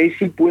yo creo que ahí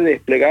sí puede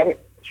desplegar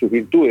sus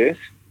virtudes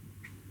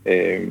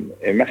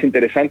más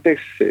interesantes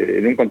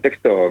en un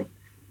contexto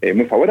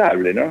muy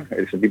favorable, ¿no?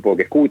 Es un tipo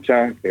que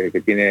escucha,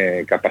 que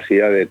tiene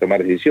capacidad de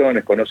tomar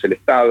decisiones, conoce el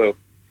Estado,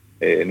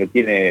 no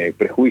tiene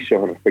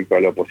prejuicios respecto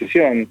a la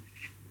oposición.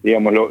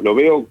 Digamos, lo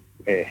veo,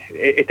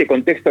 este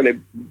contexto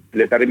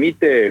le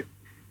permite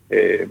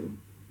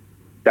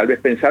tal vez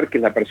pensar que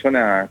es la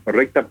persona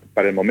correcta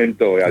para el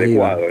momento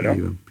adecuado,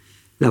 ¿no?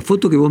 La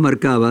foto que vos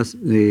marcabas,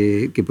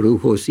 que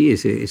produjo sí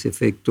ese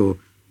efecto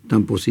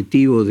tan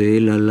positivo de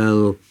él al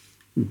lado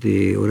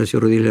de Horacio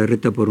Rodríguez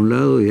Larreta por un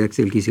lado y de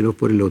Axel Kicillof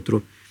por el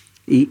otro,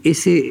 y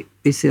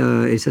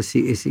esa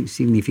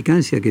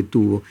significancia que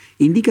tuvo,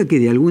 indica que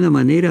de alguna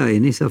manera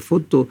en esa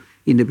foto,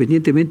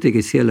 independientemente de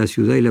que sea la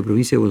ciudad y la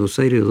provincia de Buenos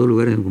Aires, los dos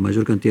lugares con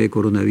mayor cantidad de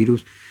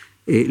coronavirus,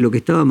 lo que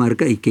estaba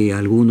marcado y que a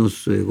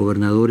algunos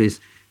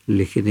gobernadores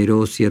le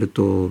generó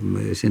cierto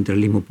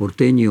centralismo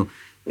porteño,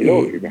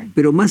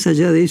 pero más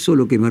allá de eso,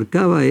 lo que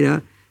marcaba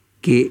era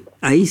que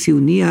ahí se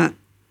unía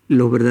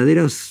los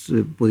verdaderos,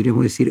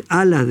 podríamos decir,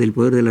 alas del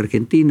poder de la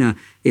Argentina,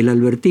 el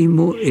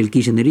albertismo, el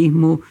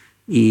kirchnerismo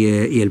y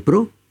el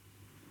PRO.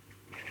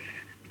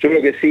 Yo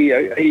creo que sí,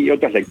 hay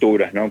otras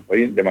lecturas, ¿no?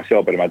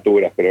 Demasiado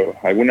prematuras, pero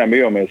algún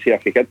amigo me decía,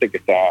 fíjate que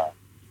está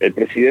el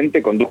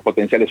presidente con dos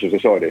potenciales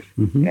sucesores,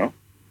 ¿no?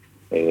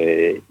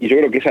 Y yo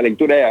creo que esa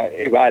lectura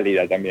es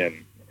válida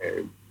también.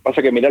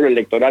 Pasa que mirar lo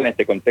electoral en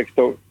este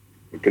contexto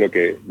creo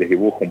que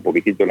desdibuja un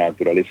poquitito la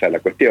naturaleza de la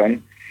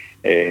cuestión,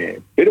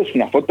 pero es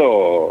una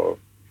foto,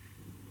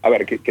 a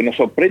ver, que nos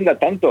sorprenda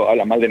tanto,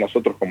 habla mal de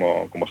nosotros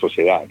como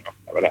sociedad, ¿no?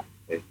 La verdad.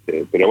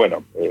 Pero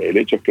bueno, el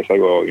hecho es que es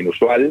algo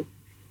inusual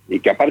y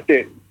que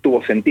aparte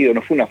tuvo sentido,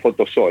 no fue una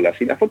foto sola.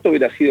 Si la foto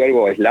hubiera sido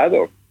algo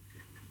aislado,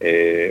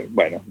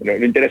 bueno,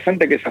 lo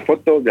interesante es que esa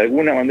foto de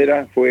alguna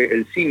manera fue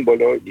el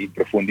símbolo y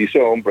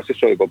profundizó un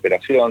proceso de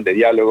cooperación, de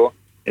diálogo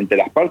entre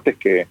las partes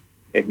que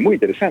es muy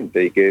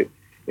interesante y que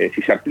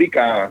si se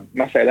aplica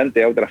más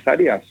adelante a otras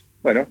áreas,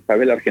 bueno, tal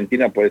vez la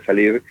Argentina puede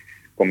salir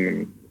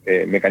con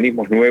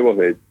mecanismos nuevos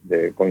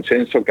de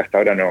consenso que hasta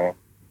ahora no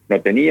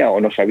tenía o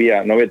no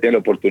había tenido la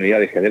oportunidad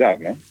de generar,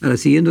 ¿no? Ahora,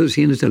 siguiendo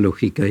esa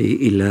lógica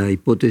y la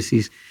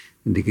hipótesis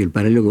de que el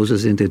paralelo que vos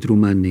haces entre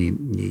Truman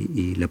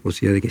y la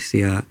posibilidad de que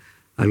sea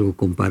algo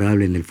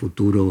comparable en el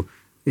futuro,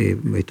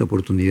 esta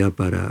oportunidad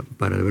para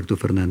Alberto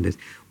Fernández,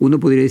 uno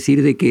podría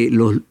decir de que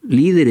los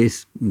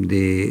líderes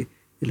de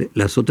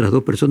las otras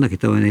dos personas que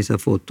estaban en esa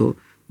foto,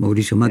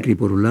 Mauricio Macri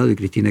por un lado y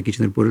Cristina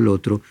Kirchner por el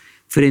otro,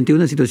 frente a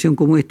una situación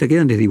como esta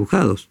quedan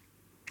desdibujados.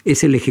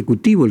 Es el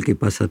Ejecutivo el que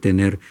pasa a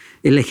tener,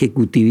 es la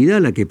ejecutividad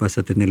la que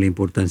pasa a tener la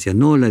importancia,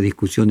 no la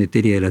discusión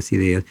etérea de las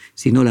ideas,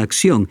 sino la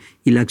acción.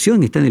 Y la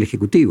acción está en el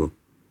Ejecutivo.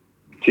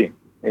 Sí.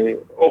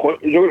 Ojo,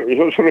 yo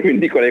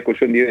reivindico la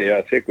discusión de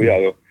ideas,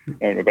 cuidado.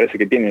 Me parece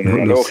que tienen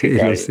una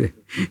lógica, lo sé.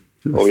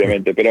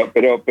 Obviamente, pero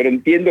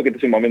entiendo que este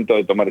es un momento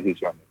de tomar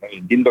decisiones, ¿no?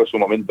 Entiendo que es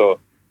un momento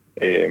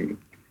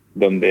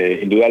donde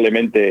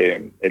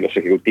indudablemente los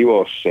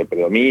ejecutivos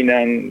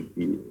predominan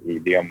y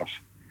digamos,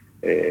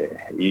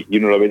 y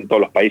uno lo ve en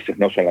todos los países,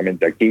 no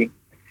solamente aquí.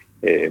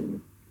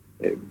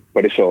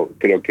 Por eso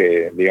creo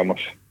que,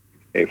 digamos,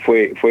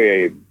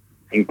 fue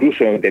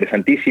incluso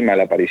interesantísima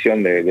la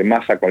aparición de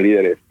Massa con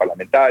líderes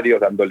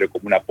parlamentarios, dándole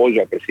como un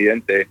apoyo al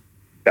presidente,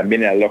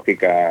 también en la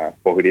lógica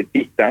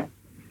posgrietista.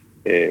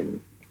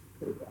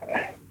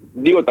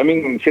 Digo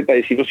también cierta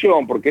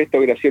desilusión, porque esto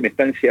hubiera sido una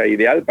instancia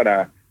ideal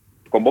para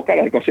convocar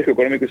al Consejo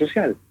Económico y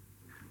Social.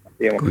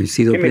 Digamos,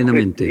 coincido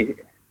plenamente.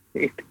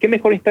 ¿Qué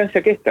mejor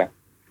instancia que esta?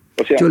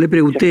 O sea, yo le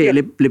pregunté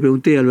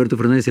a Alberto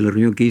Fernández en la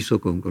reunión que hizo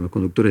con los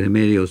conductores de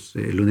medios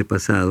el lunes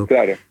pasado,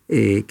 claro,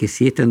 que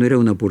si esta no era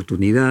una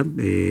oportunidad,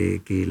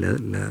 que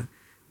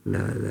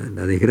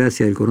la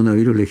desgracia del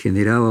coronavirus le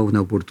generaba una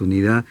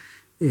oportunidad,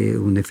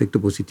 un efecto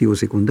positivo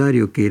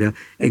secundario, que era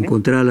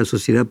encontrar a la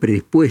sociedad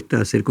predispuesta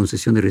a hacer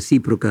concesiones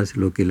recíprocas,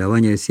 lo que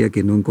Labaña decía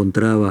que no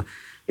encontraba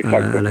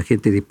a la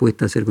gente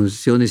dispuesta a hacer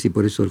concesiones, y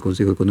por eso el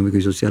Consejo Económico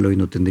y Social hoy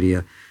no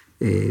tendría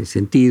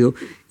sentido.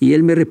 Y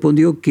él me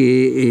respondió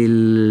que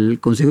el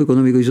Consejo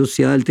Económico y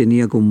Social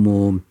tenía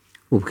como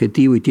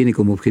objetivo y tiene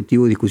como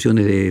objetivo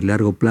discusiones de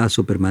largo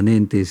plazo,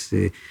 permanentes,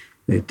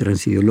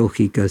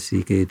 transideológicas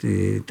y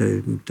que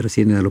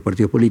trascienden a los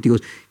partidos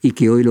políticos, y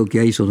que hoy lo que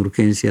hay son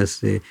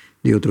urgencias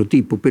de otro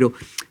tipo. Pero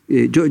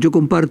yo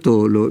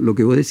comparto lo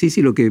que vos decís,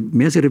 y lo que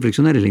me hace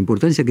reflexionar es la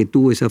importancia que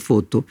tuvo esa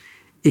foto,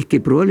 es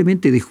que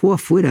probablemente dejó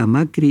afuera a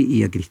Macri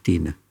y a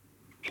Cristina.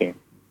 Sí.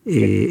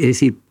 Es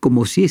decir,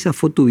 como si esa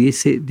foto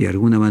hubiese, de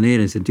alguna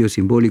manera, en sentido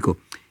simbólico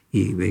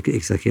y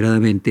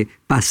exageradamente,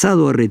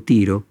 pasado a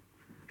retiro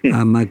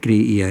a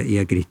Macri y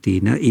a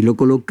Cristina, y lo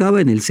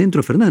colocaba en el centro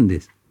a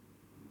Fernández.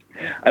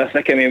 Ahora,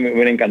 sabes que a mí me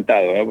hubiera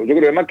encantado, ¿no? Yo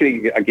creo que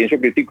Macri, a quien yo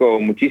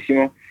critico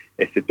muchísimo,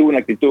 tuvo una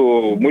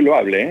actitud muy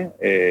loable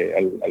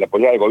al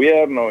apoyar al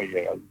gobierno y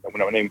de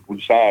alguna manera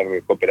impulsar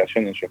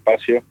cooperación en su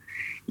espacio.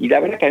 Y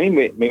la verdad que a mí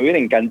me hubiera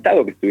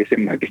encantado que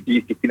estuviesen Macri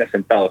y Cristina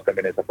sentados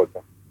también en esa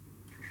foto.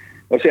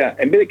 O sea,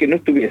 en vez de que no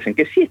estuviesen,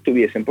 que sí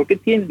estuviesen, porque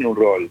tienen un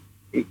rol.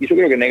 Y yo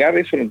creo que negar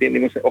eso no tiene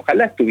ningún sentido.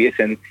 Ojalá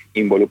estuviesen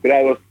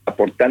involucrados,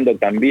 aportando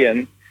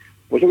también.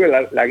 Pues yo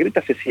creo que la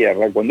grieta se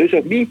cierra cuando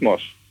ellos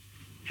mismos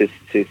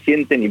se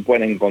sienten y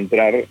puedan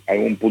encontrar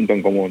algún punto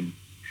en común.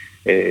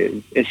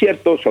 Es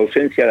cierto, su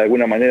ausencia de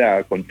alguna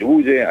manera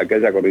contribuye a que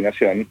haya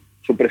coordinación.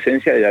 Su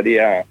presencia le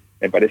daría,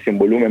 me parece, un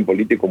volumen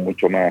político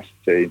mucho más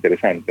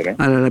interesante, ¿no?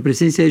 Ahora, la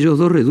presencia de ellos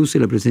dos reduce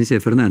la presencia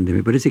de Fernández.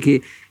 Me parece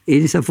que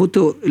en esa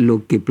foto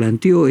lo que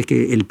planteó es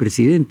que el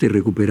presidente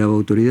recuperaba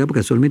autoridad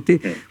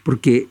casualmente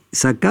porque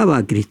sacaba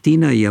a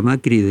Cristina y a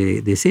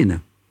Macri de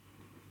escena.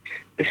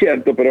 Es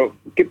cierto, pero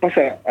 ¿qué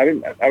pasa? A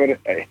ver,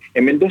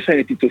 en Mendoza, la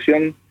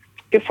institución,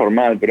 que es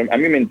formal, pero a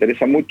mí me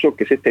interesa mucho,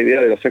 que es esta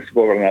idea de los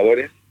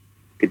exgobernadores,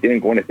 que tienen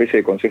como una especie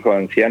de consejo de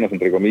ancianos,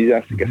 entre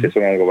comillas, que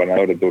asesoran al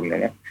gobernador de turno,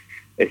 ¿no?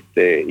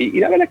 Y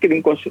la verdad es que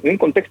en un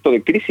contexto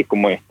de crisis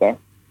como esta,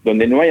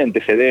 donde no hay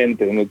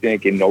antecedentes, donde uno tiene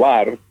que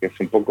innovar, que es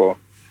un poco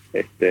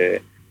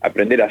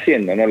aprender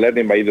haciendo, ¿no?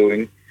 Learning by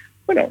doing.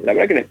 Bueno, la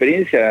verdad que la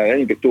experiencia de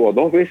alguien que estuvo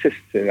 2 veces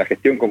en la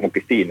gestión como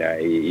Cristina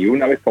y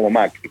una vez como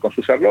Macri, con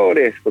sus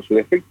errores, con sus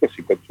defectos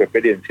y con su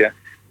experiencia,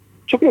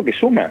 yo creo que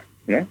suma,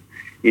 ¿no?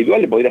 Y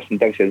Dualde podría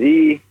sentarse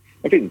allí.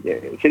 En fin,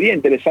 sería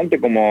interesante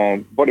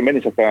como... Por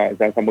Menem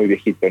ya está muy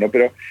viejito, ¿no?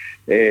 Pero,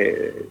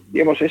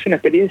 digamos, es una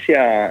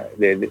experiencia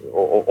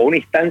o una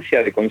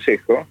instancia de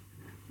consejo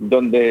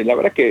donde la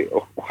verdad que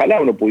ojalá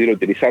uno pudiera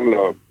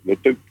utilizarlo.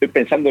 Estoy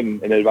pensando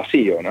en el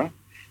vacío, ¿no?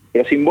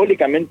 Pero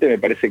simbólicamente me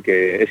parece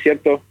que es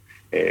cierto.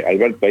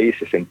 Alberto ahí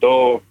se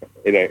sentó,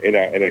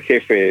 era el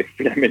jefe,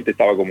 finalmente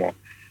estaba como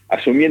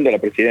asumiendo la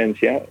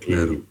presidencia.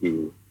 Claro.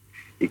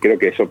 Y creo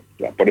que eso,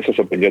 por eso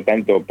sorprendió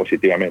tanto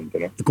positivamente,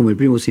 ¿no? Como el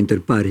primus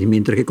inter pares,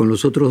 mientras que con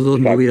los otros dos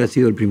no hubiera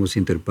sido el primus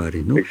inter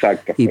pares, ¿no?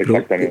 Exacto,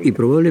 exactamente. Y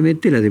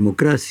probablemente la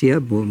democracia,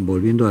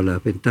 volviendo a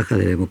las ventajas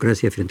de la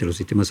democracia frente a los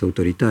sistemas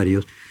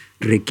autoritarios,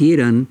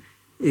 requieran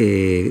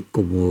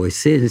como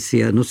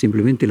esencia no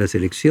simplemente las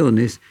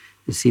elecciones,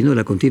 sino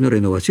la continua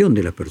renovación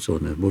de las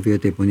personas. Vos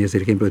fíjate, ponías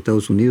el ejemplo de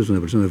Estados Unidos,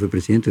 una persona que fue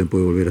presidente no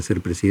puede volver a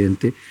ser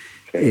presidente,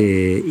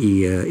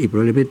 y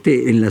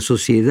probablemente en la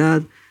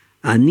sociedad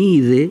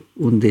anide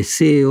un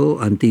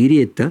deseo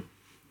antigrieta,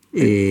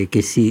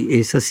 que si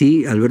es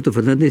así, Alberto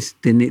Fernández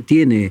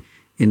tiene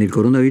en el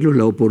coronavirus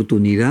la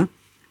oportunidad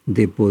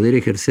de poder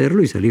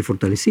ejercerlo y salir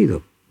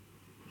fortalecido.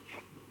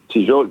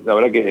 Sí, yo la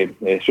verdad que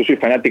yo soy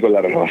fanático de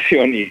la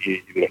renovación y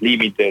de los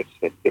límites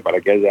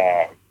para que haya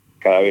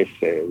cada vez,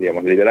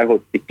 digamos,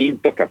 liderazgos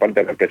distintos que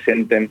aparte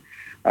representen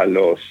a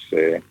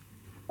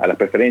las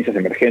preferencias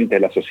emergentes de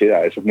la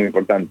sociedad. Eso es muy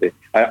importante.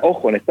 Ahora,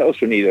 ojo, en Estados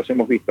Unidos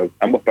hemos visto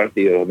ambos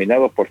partidos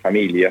dominados por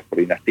familias, por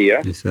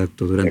dinastías.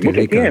 Exacto, durante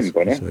mucho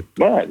tiempo, ¿no?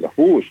 Bueno, los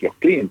Bush, los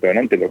Clinton,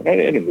 antes la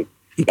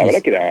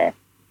verdad que era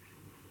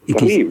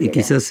terrible, y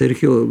quizás,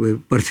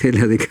 Sergio, parte de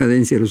la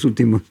decadencia de los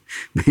últimos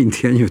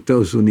 20 años de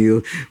Estados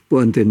Unidos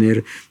puedan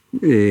tener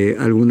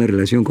alguna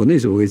relación con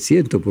eso, porque es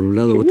cierto, por un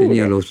lado vos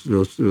tenías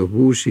los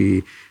Bush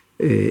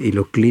y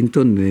los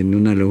Clinton en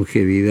una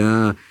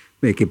longevidad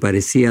que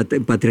parecía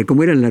patriarcal,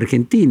 como era en la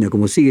Argentina,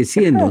 como sigue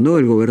siendo, ¿no?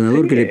 El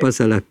gobernador que le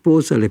pasa a la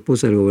esposa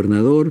del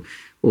gobernador,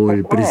 o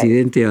el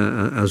presidente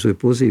a su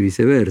esposa y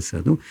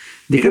viceversa, ¿no?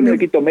 Yo no le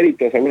quito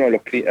méritos a alguno de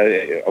los...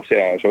 o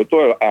sea, sobre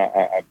todo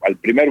al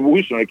primer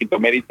Bush no le quito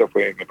méritos,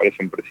 me parece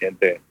un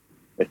presidente...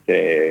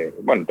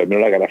 bueno, terminó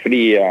la Guerra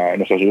Fría,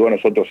 nos ayudó a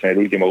nosotros en el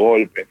último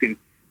golpe, en fin,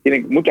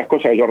 tiene muchas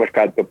cosas que yo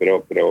rescato,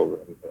 pero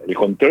el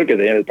control que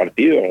tenía el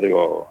partido era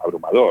algo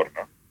abrumador,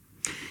 ¿no?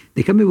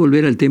 Déjame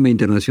volver al tema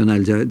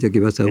internacional, ya que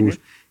vas a Bush.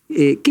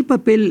 ¿Qué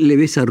papel le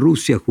ves a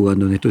Rusia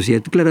jugando en esto? O sea,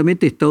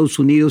 claramente Estados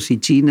Unidos y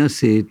China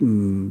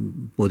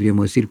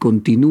podríamos decir,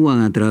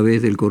 continúan a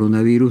través del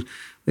coronavirus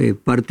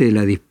parte de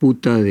la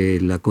disputa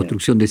de la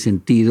construcción de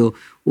sentido,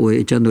 o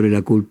echándole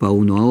la culpa a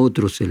uno a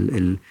otros,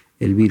 el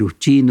virus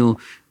chino.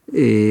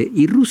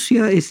 ¿Y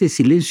Rusia, ese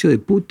silencio de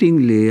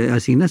Putin, le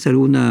asignás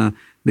alguna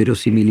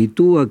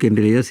verosimilitud a que en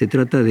realidad se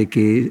trata de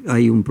que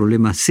hay un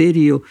problema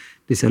serio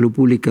salud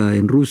pública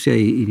en Rusia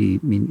y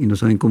no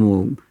saben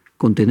cómo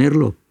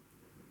contenerlo?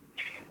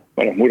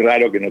 Bueno, es muy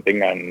raro que no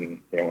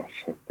tengan, digamos,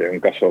 un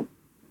caso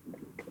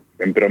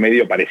en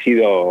promedio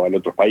parecido a los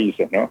otros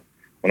países, ¿no?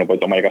 Uno puede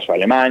tomar el caso de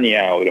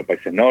Alemania o de los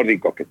países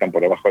nórdicos que están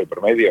por debajo del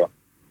promedio,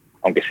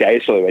 aunque sea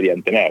eso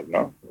deberían tener,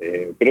 ¿no?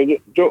 Pero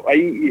yo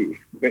ahí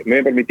me voy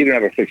a permitir una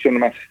reflexión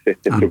más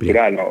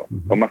estructural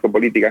o más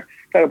geopolítica.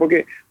 Claro,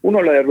 porque uno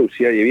habla de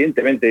Rusia y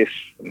evidentemente es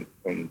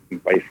un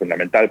país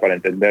fundamental para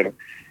entender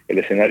el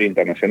escenario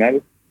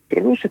internacional,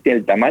 pero Rusia tiene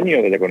el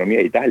tamaño de la economía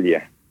de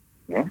Italia,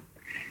 ¿no?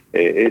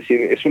 Es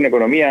decir, es una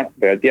economía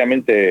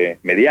relativamente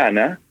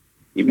mediana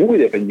y muy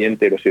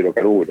dependiente de los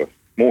hidrocarburos,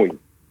 muy.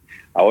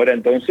 Ahora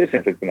entonces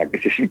es una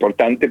crisis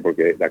importante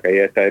porque la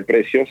caída está de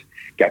precios,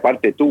 que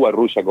aparte tuvo a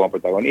Rusia como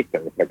protagonista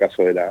en el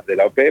fracaso de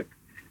la OPEP,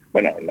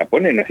 bueno, la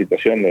pone en una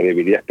situación de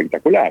debilidad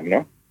espectacular,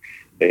 ¿no?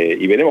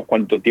 Y veremos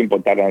cuánto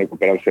tiempo tardan en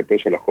recuperarse el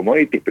precio de los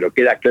commodities, pero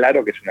queda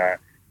claro que es una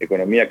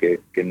economía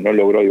que no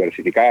logró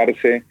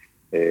diversificarse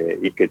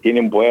y que tiene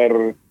un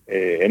poder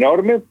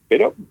enorme,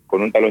 pero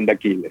con un talón de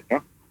Aquiles,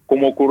 ¿no?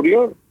 Como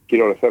ocurrió,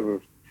 quiero hacer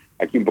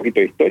aquí un poquito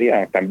de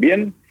historia,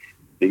 también,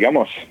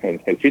 digamos,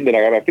 el fin de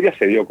la Guerra Fría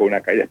se dio con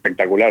una caída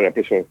espectacular de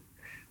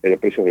los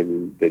precios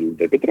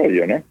del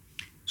petróleo, ¿no?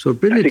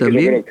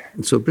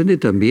 Sorprende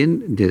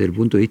también desde el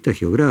punto de vista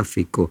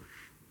geográfico.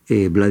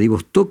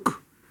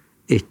 Vladivostok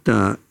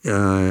está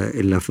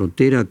en la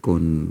frontera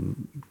con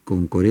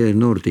Corea del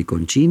Norte y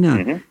con China,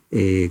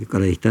 a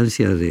la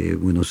distancia de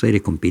Buenos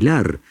Aires con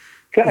Pilar.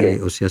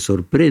 Claro. O sea,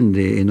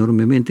 sorprende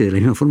enormemente, de la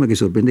misma forma que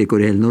sorprende que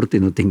Corea del Norte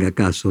no tenga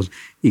casos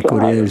y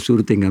Corea del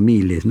Sur tenga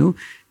miles, ¿no?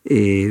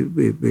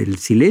 El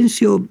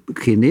silencio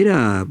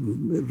genera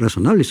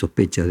razonable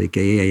sospecha de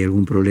que ahí hay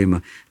algún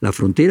problema. La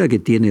frontera que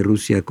tiene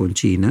Rusia con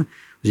China,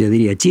 o sea,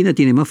 diría, China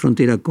tiene más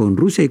frontera con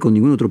Rusia que con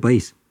ningún otro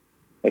país.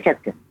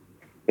 Exacto.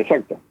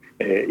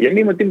 Y al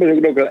mismo tiempo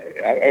yo creo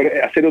que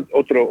hacer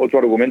otro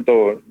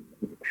argumento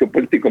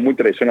geopolítico muy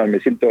tradicional, me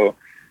siento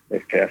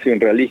así un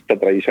realista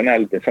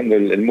tradicional, pensando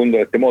el mundo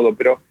de este modo,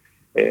 pero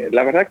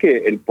la verdad que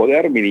el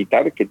poder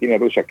militar que tiene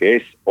Rusia, que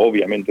es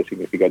obviamente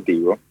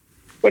significativo,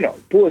 bueno,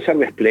 pudo ser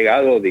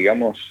desplegado,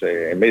 digamos,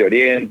 en Medio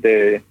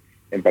Oriente,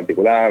 en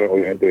particular,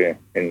 obviamente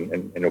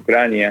en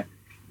Ucrania,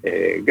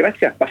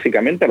 gracias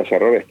básicamente a los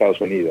errores de Estados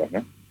Unidos,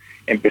 ¿no?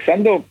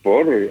 Empezando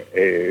por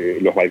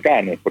los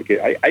Balcanes, porque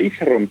ahí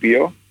se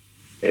rompió,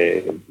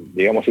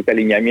 digamos, este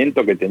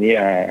alineamiento que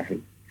tenía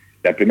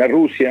la primera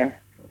Rusia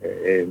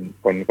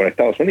con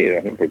Estados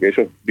Unidos, ¿no? Porque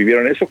ellos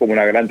vivieron eso como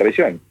una gran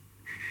traición.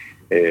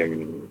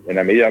 En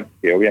la medida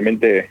que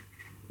obviamente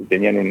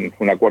tenían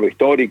un acuerdo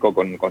histórico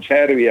con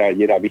Serbia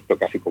y era visto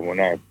casi como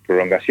una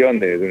prolongación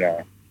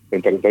de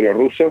un territorio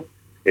ruso,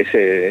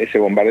 ese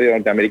bombardeo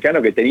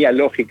norteamericano que tenía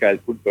lógica desde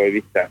el punto de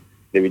vista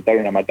de evitar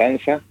una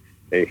matanza,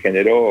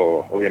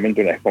 generó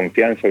obviamente una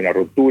desconfianza, una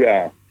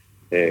ruptura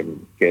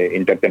que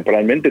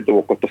intertemporalmente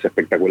tuvo costos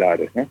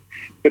espectaculares, ¿no?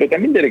 Pero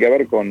también tiene que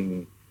ver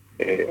con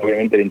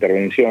obviamente la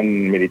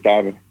intervención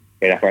militar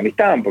en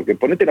Afganistán, porque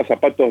ponete los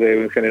zapatos de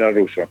un general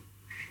ruso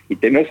y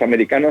tenés los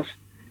americanos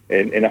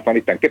en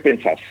Afganistán, ¿qué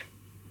pensás?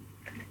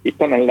 Y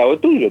están al lado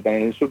tuyo, están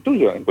en el sur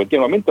tuyo, en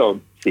cualquier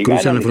momento si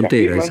cruzan la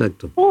frontera, afirman,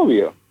 exacto.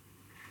 Obvio.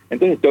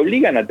 Entonces te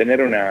obligan a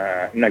tener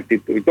una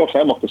actitud, y todos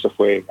sabemos que eso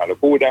fue una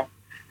locura,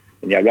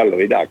 ni hablarlo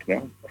de Irak,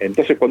 ¿no?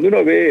 Entonces cuando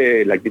uno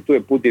ve la actitud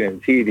de Putin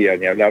en Siria,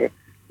 ni hablar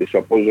de su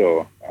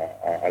apoyo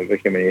al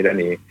régimen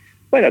iraní,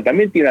 bueno,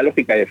 también tiene una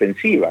lógica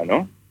defensiva,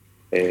 ¿no?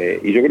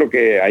 Y yo creo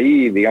que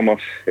ahí,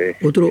 digamos...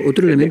 Otro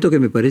elemento que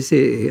me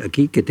parece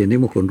aquí que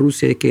tenemos con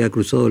Rusia es que ha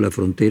cruzado la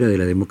frontera de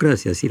la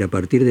democracia, es decir, a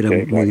partir de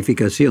la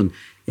modificación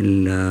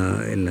en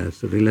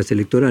las reglas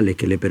electorales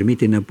que le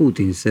permiten a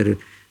Putin ser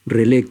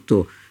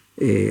reelecto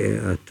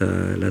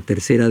hasta la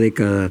tercera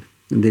década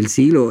del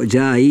siglo,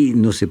 ya ahí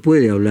no se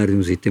puede hablar de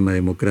un sistema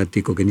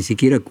democrático que ni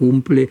siquiera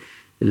cumple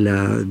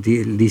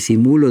el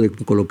disimulo de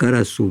colocar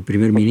a su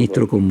primer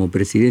ministro como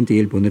presidente y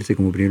él ponerse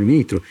como primer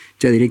ministro.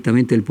 Ya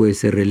directamente él puede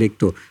ser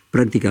reelecto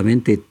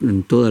prácticamente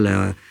en toda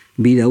la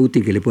vida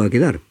útil que le pueda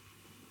quedar.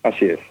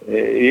 Así es.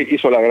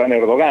 Hizo la gran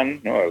Erdogan,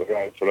 ¿no?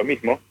 Erdogan hizo lo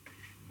mismo.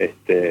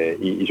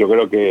 Y yo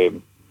creo que,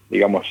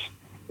 digamos,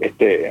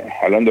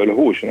 hablando de los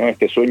Bush, ¿no?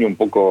 Este sueño un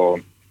poco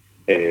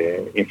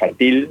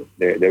infantil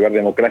de ver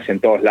democracia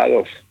en todos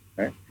lados,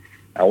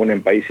 aún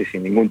en países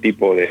sin ningún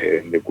tipo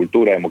de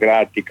cultura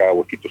democrática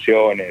o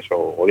instituciones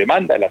o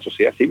demanda de la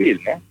sociedad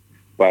civil, ¿no?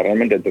 Para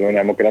realmente tener una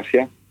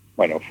democracia,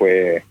 bueno,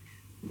 fue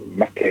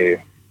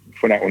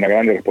una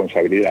gran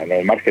responsabilidad, ¿no?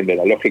 Al margen de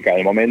la lógica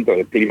del momento,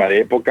 del clima de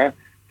época,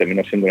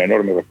 terminó siendo una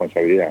enorme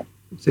responsabilidad.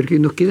 Sergio,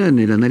 nos queda en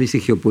el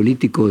análisis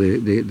geopolítico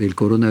del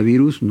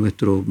coronavirus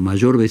nuestro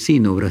mayor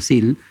vecino,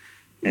 Brasil,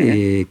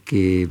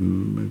 que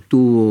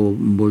tuvo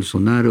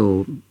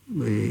Bolsonaro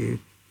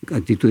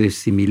actitudes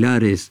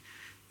similares,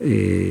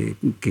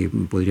 que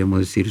podríamos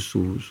decir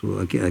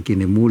a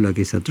quien emula,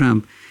 que es a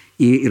Trump,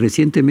 y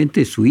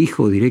recientemente su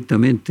hijo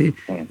directamente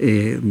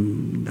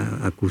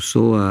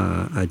acusó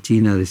a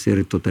China de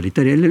ser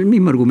totalitaria. El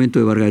mismo argumento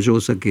de Vargas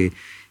Llosa que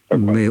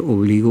me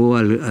obligó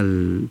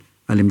al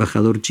al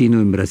embajador chino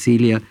en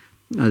Brasilia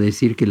a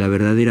decir que la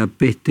verdadera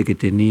peste que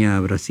tenía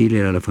Brasil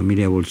era la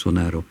familia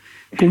Bolsonaro.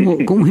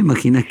 ¿Cómo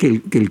imaginás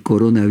que el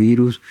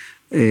coronavirus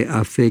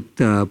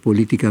afecta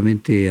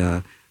políticamente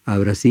a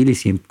Brasil y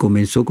si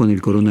comenzó con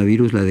el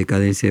coronavirus la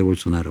decadencia de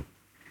Bolsonaro?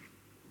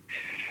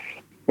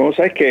 Bueno,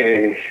 sabes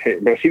que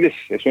Brasil es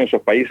uno de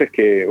esos países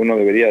que uno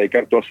debería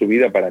dedicar toda su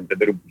vida para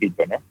entender un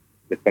poquito, ¿no?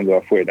 Estando de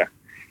afuera.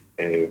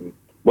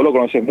 Vos lo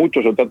conocés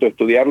mucho, yo trato de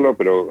estudiarlo,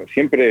 pero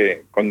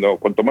siempre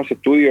cuanto más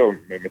estudio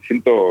me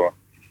siento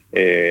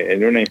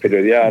en una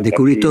inferioridad.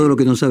 Descubrís todo lo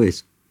que no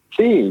sabes.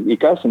 Sí, y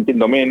cada vez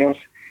entiendo menos.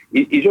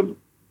 Y yo,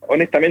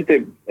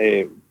 honestamente,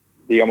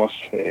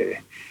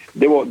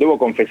 debo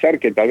confesar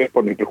que tal vez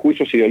por mis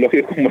prejuicios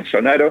ideológicos con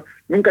Bolsonaro,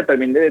 nunca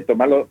terminé de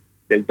tomarlo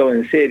del todo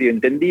en serio.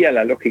 Entendía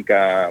la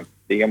lógica,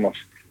 digamos,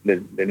 de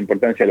la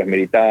importancia de los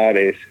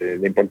militares,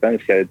 la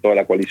importancia de toda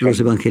la coalición. Los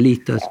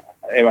evangelistas,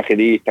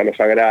 los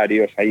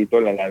agrarios, ahí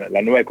toda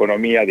la nueva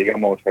economía,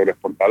 digamos,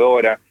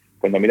 agroexportadora.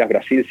 Cuando mirás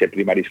Brasil se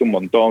primarizó un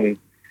montón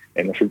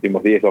en los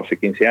últimos 10, 12,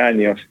 15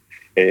 años.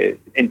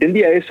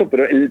 Entendía eso,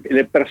 pero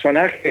el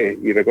personaje,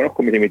 y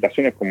reconozco mis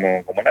limitaciones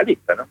como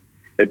analista, ¿no?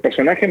 El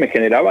personaje me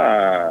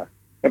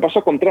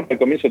pasó con Trump al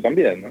comienzo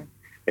también, ¿no?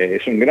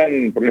 Es un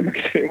gran problema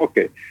que tenemos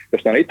que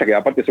los analistas, que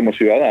aparte somos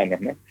ciudadanos,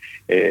 ¿no?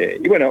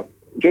 Y bueno,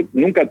 yo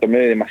nunca tomé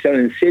demasiado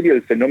en serio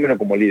el fenómeno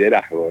como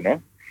liderazgo,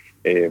 ¿no?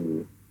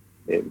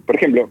 Por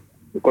ejemplo,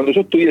 cuando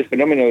yo estudié el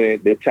fenómeno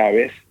de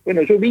Chávez,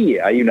 bueno, yo vi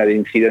ahí una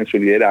densidad en su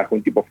liderazgo,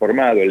 un tipo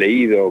formado,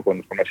 leído,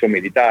 con formación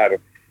militar.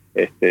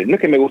 No es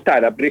que me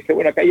gustara, pero dije,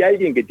 bueno, acá hay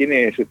alguien que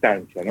tiene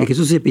sustancia, ¿no? Es que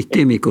eso es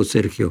epistémico,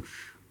 Sergio.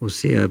 O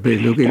sea,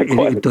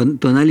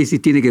 tu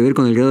análisis tiene que ver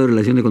con el grado de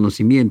relación de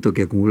conocimiento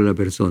que acumula la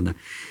persona.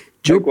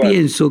 Yo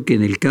pienso que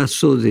en el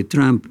caso de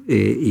Trump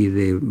y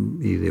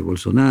de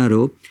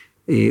Bolsonaro,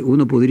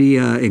 uno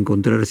podría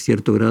encontrar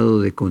cierto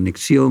grado de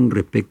conexión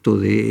respecto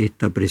de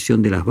esta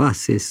presión de las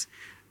bases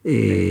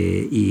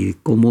y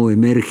cómo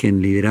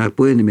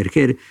pueden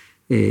emerger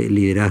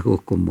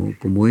liderazgos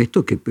como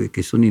estos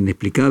que son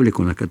inexplicables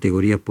con las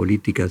categorías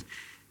políticas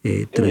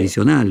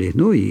tradicionales,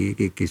 ¿no? Y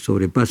que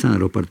sobrepasan a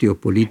los partidos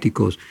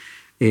políticos.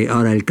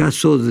 Ahora, el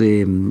caso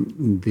de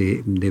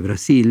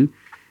Brasil,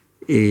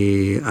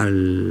 a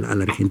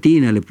la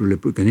Argentina,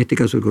 que en este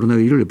caso el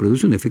coronavirus le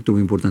produce un efecto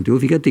muy importante. Vos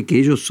fíjate que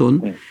ellos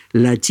son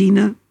la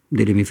China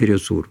del hemisferio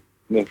sur.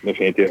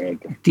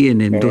 Definitivamente.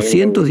 Tienen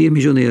 210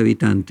 millones de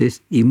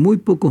habitantes y muy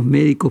pocos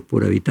médicos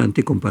por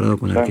habitante comparado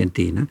con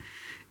Argentina.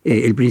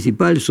 El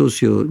principal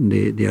socio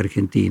de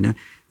Argentina,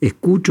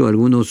 escucho a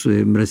algunos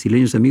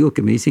brasileños amigos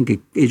que me dicen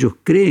que ellos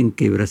creen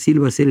que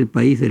Brasil va a ser el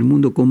país del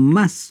mundo con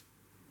más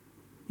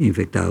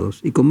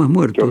infectados y con más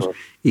muertos,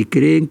 y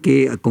creen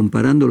que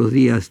comparando los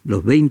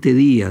 20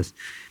 días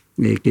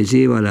que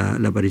lleva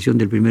la aparición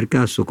del primer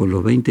caso con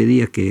los 20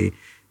 días que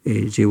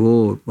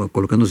llevó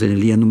colocándose en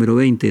el día número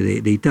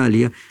 20 de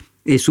Italia,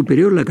 es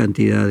superior la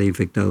cantidad de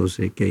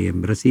infectados que hay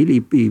en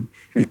Brasil y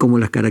como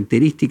las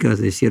características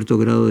de cierto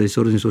grado de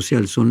desorden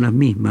social son las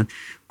mismas,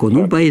 con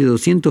un país de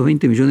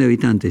 220 millones de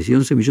habitantes y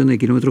 11 millones de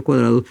kilómetros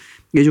cuadrados,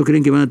 ellos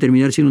creen que van a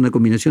terminar siendo una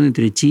combinación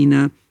entre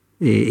China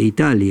e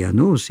Italia,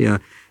 ¿no? O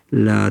sea,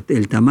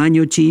 el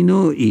tamaño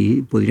chino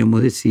y,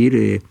 podríamos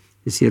decir,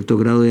 cierto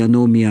grado de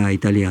anomia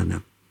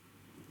italiana.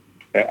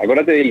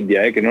 Acordate de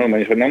India, que no lo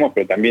mencionamos,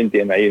 pero también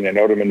tienen ahí un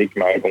enorme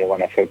enigma a ver cómo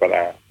van a hacer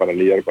para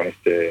lidiar con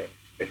este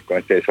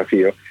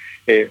desafío.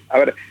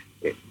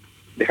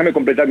 Déjame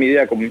completar mi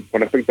idea con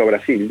respecto a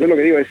Brasil. Yo lo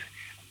que digo es,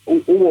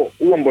 hubo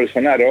en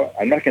Bolsonaro,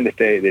 al margen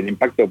del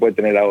impacto que puede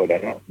tener ahora,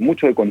 ¿no?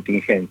 Mucho de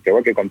contingencia,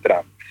 igual que con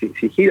Trump.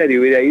 Si Hillary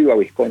hubiera ido a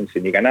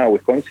Wisconsin y ganado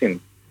Wisconsin,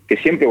 que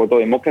siempre votó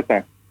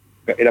demócrata,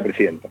 era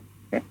presidenta,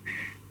 ¿no?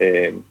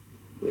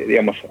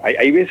 Digamos,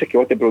 hay veces que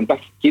vos te preguntás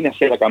quién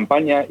hacía la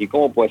campaña y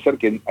cómo puede ser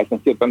que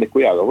hayan sido tan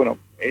descuidados. Bueno,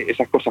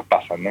 esas cosas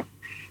pasan, ¿no?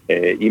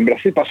 Y en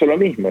Brasil pasó lo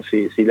mismo.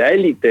 Si la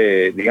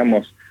élite,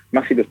 digamos,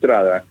 más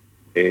ilustrada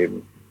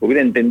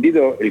hubiera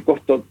entendido el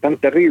costo tan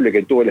terrible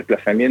que tuvo el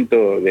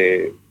desplazamiento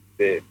de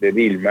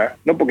Dilma,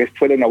 no porque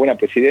fuera una buena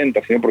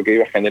presidenta, sino porque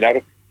iba a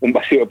generar un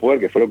vacío de poder,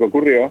 que fue lo que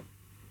ocurrió,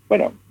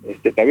 bueno,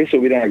 tal vez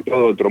hubieran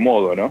actuado de otro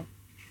modo, ¿no?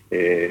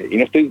 Y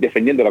no estoy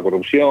defendiendo la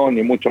corrupción,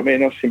 ni mucho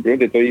menos,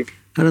 simplemente estoy...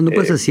 Ahora, no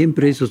pasa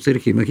siempre eso,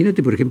 Sergio.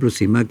 Imagínate, por ejemplo,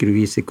 si Macri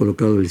hubiese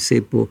colocado el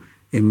cepo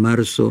en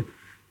marzo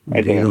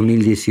de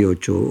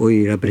 2018.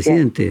 Hoy era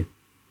presidente.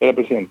 Era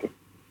presidente,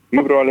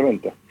 muy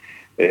probablemente.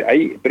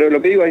 Pero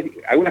lo que digo es,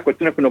 algunas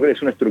cuestiones que uno cree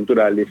son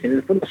estructurales, y en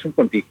el fondo son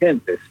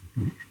contingentes,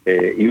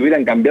 y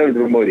hubieran cambiado el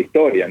rumbo de la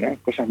historia, ¿no?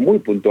 Cosas muy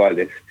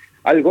puntuales.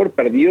 Al Gore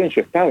perdió en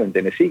su estado, en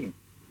Tennessee,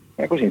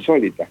 una cosa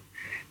insólita.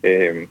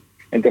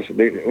 Entonces,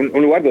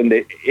 un lugar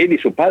donde él y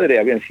su padre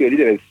habían sido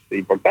líderes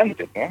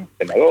importantes, ¿no?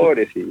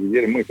 Senadores y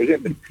líderes muy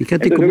influyentes.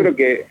 Fíjate entonces, yo creo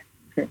que...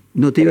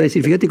 No, te iba a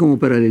decir, fíjate como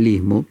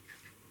paralelismo.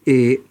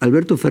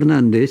 Alberto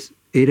Fernández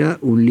era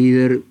un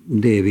líder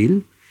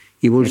débil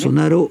y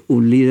Bolsonaro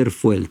un líder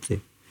fuerte.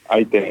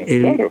 Ahí tenés,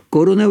 el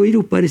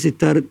coronavirus parece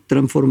estar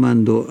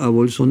transformando a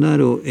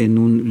Bolsonaro en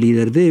un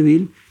líder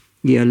débil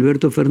y a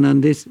Alberto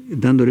Fernández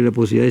dándole la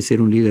posibilidad de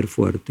ser un líder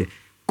fuerte.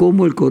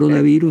 cómo el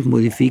coronavirus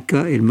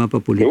modifica el mapa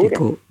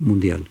político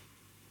mundial.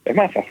 Es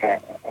más,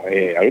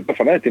 Alberto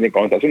Fernández tiene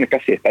connotaciones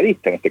casi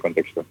estadistas en este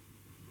contexto.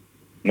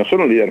 No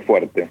solo un líder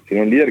fuerte,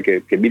 sino un líder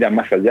que mira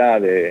más allá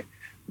de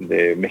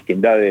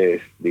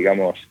mezquindades,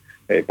 digamos,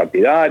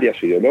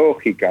 partidarias o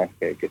ideológicas,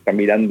 que está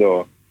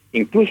mirando,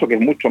 incluso que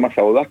es mucho más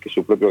audaz que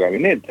su propio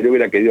gabinete. Él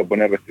hubiera querido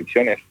poner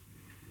restricciones,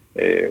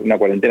 una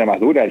cuarentena más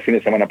dura el fin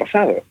de semana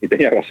pasado, y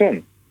tenía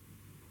razón.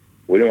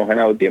 Hubiéramos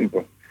ganado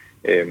tiempo.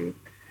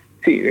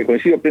 Sí,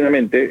 coincido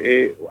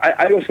plenamente.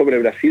 Algo sobre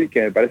Brasil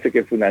que me parece que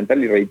es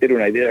fundamental, y reitero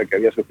una idea que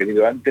había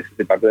sugerido antes, es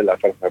el papel de las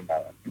Fuerzas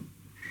Armadas,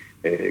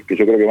 que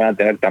yo creo que van a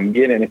tener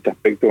también en este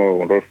aspecto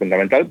un rol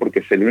fundamental, porque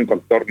es el único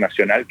actor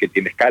nacional que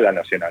tiene escala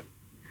nacional.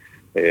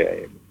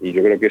 Y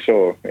yo creo que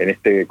eso, en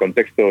este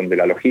contexto donde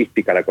la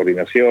logística, la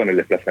coordinación, el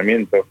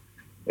desplazamiento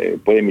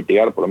puede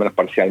mitigar por lo menos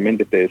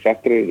parcialmente este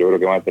desastre, yo creo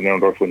que van a tener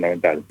un rol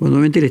fundamental.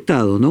 Nuevamente el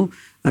Estado, ¿no?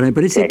 Ahora, me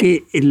parece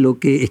que lo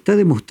que está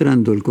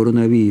demostrando el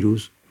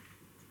coronavirus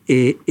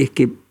es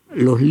que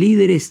los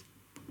líderes,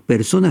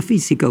 persona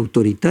física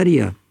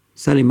autoritaria,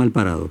 salen mal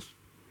parados.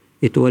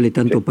 Esto vale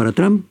tanto para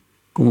Trump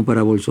como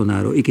para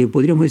Bolsonaro, y que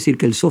podríamos decir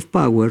que el soft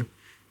power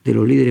de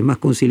los líderes más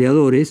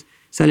conciliadores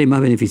salen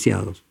más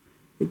beneficiados.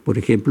 Por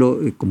ejemplo,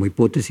 como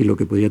hipótesis, lo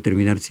que podría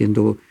terminar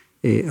siendo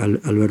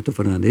Alberto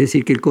Fernández. Es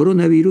decir, que el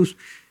coronavirus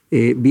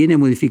viene a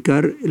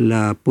modificar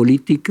la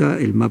política,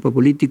 el mapa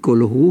político,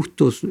 los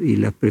gustos y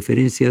las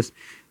preferencias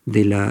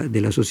de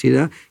la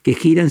sociedad, que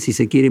giran, si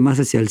se quiere, más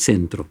hacia el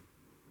centro.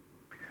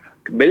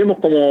 Veremos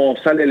cómo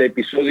sale el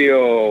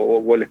episodio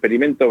o el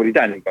experimento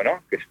británico,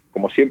 ¿no? Que es,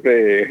 como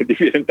siempre,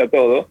 diferente a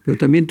todo. Pero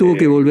también tuvo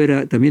que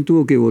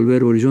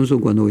volver Boris Johnson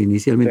cuando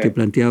inicialmente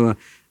planteaba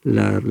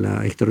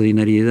la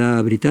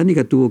extraordinariedad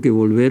británica, tuvo que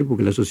volver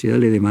porque la sociedad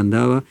le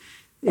demandaba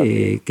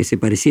que se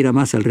pareciera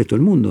más al resto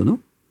del mundo,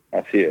 ¿no?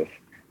 Así es.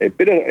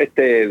 Pero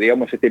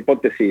esta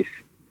hipótesis,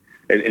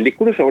 el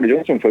discurso sobre Boris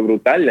Johnson fue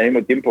brutal y al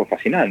mismo tiempo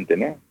fascinante,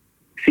 ¿no?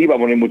 Sí, va a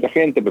morir mucha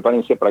gente,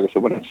 prepárense para que se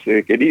ponen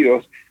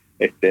queridos,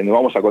 nos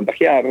vamos a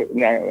contagiar,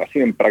 así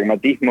un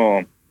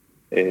pragmatismo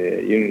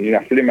y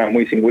una flema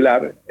muy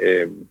singular,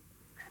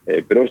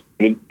 pero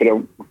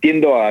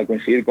tiendo a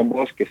coincidir con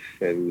vos que es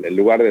el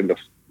lugar de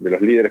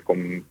los líderes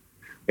con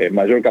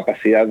mayor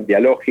capacidad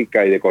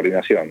dialógica y de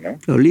coordinación, ¿no?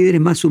 Los líderes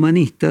más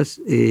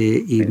humanistas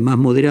y más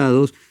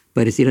moderados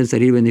parecieran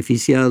salir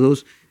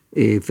beneficiados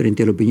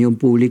frente a la opinión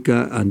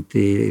pública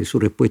ante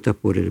sus respuestas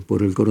por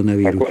el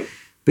coronavirus.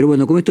 Pero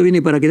bueno, como esto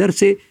viene para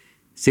quedarse,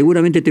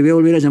 seguramente te voy a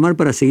volver a llamar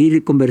para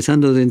seguir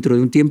conversando dentro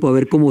de un tiempo a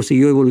ver cómo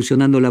siguió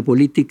evolucionando la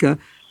política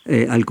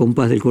al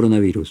compás del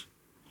coronavirus.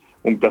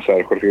 Un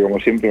placer, Jorge, como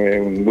siempre,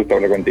 un gusto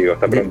hablar contigo.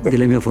 Hasta pronto. De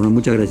la misma forma,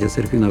 muchas gracias,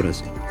 Sergio, un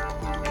abrazo.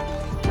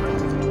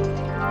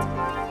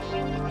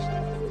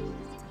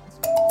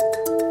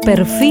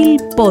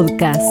 Perfil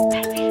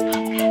Podcast.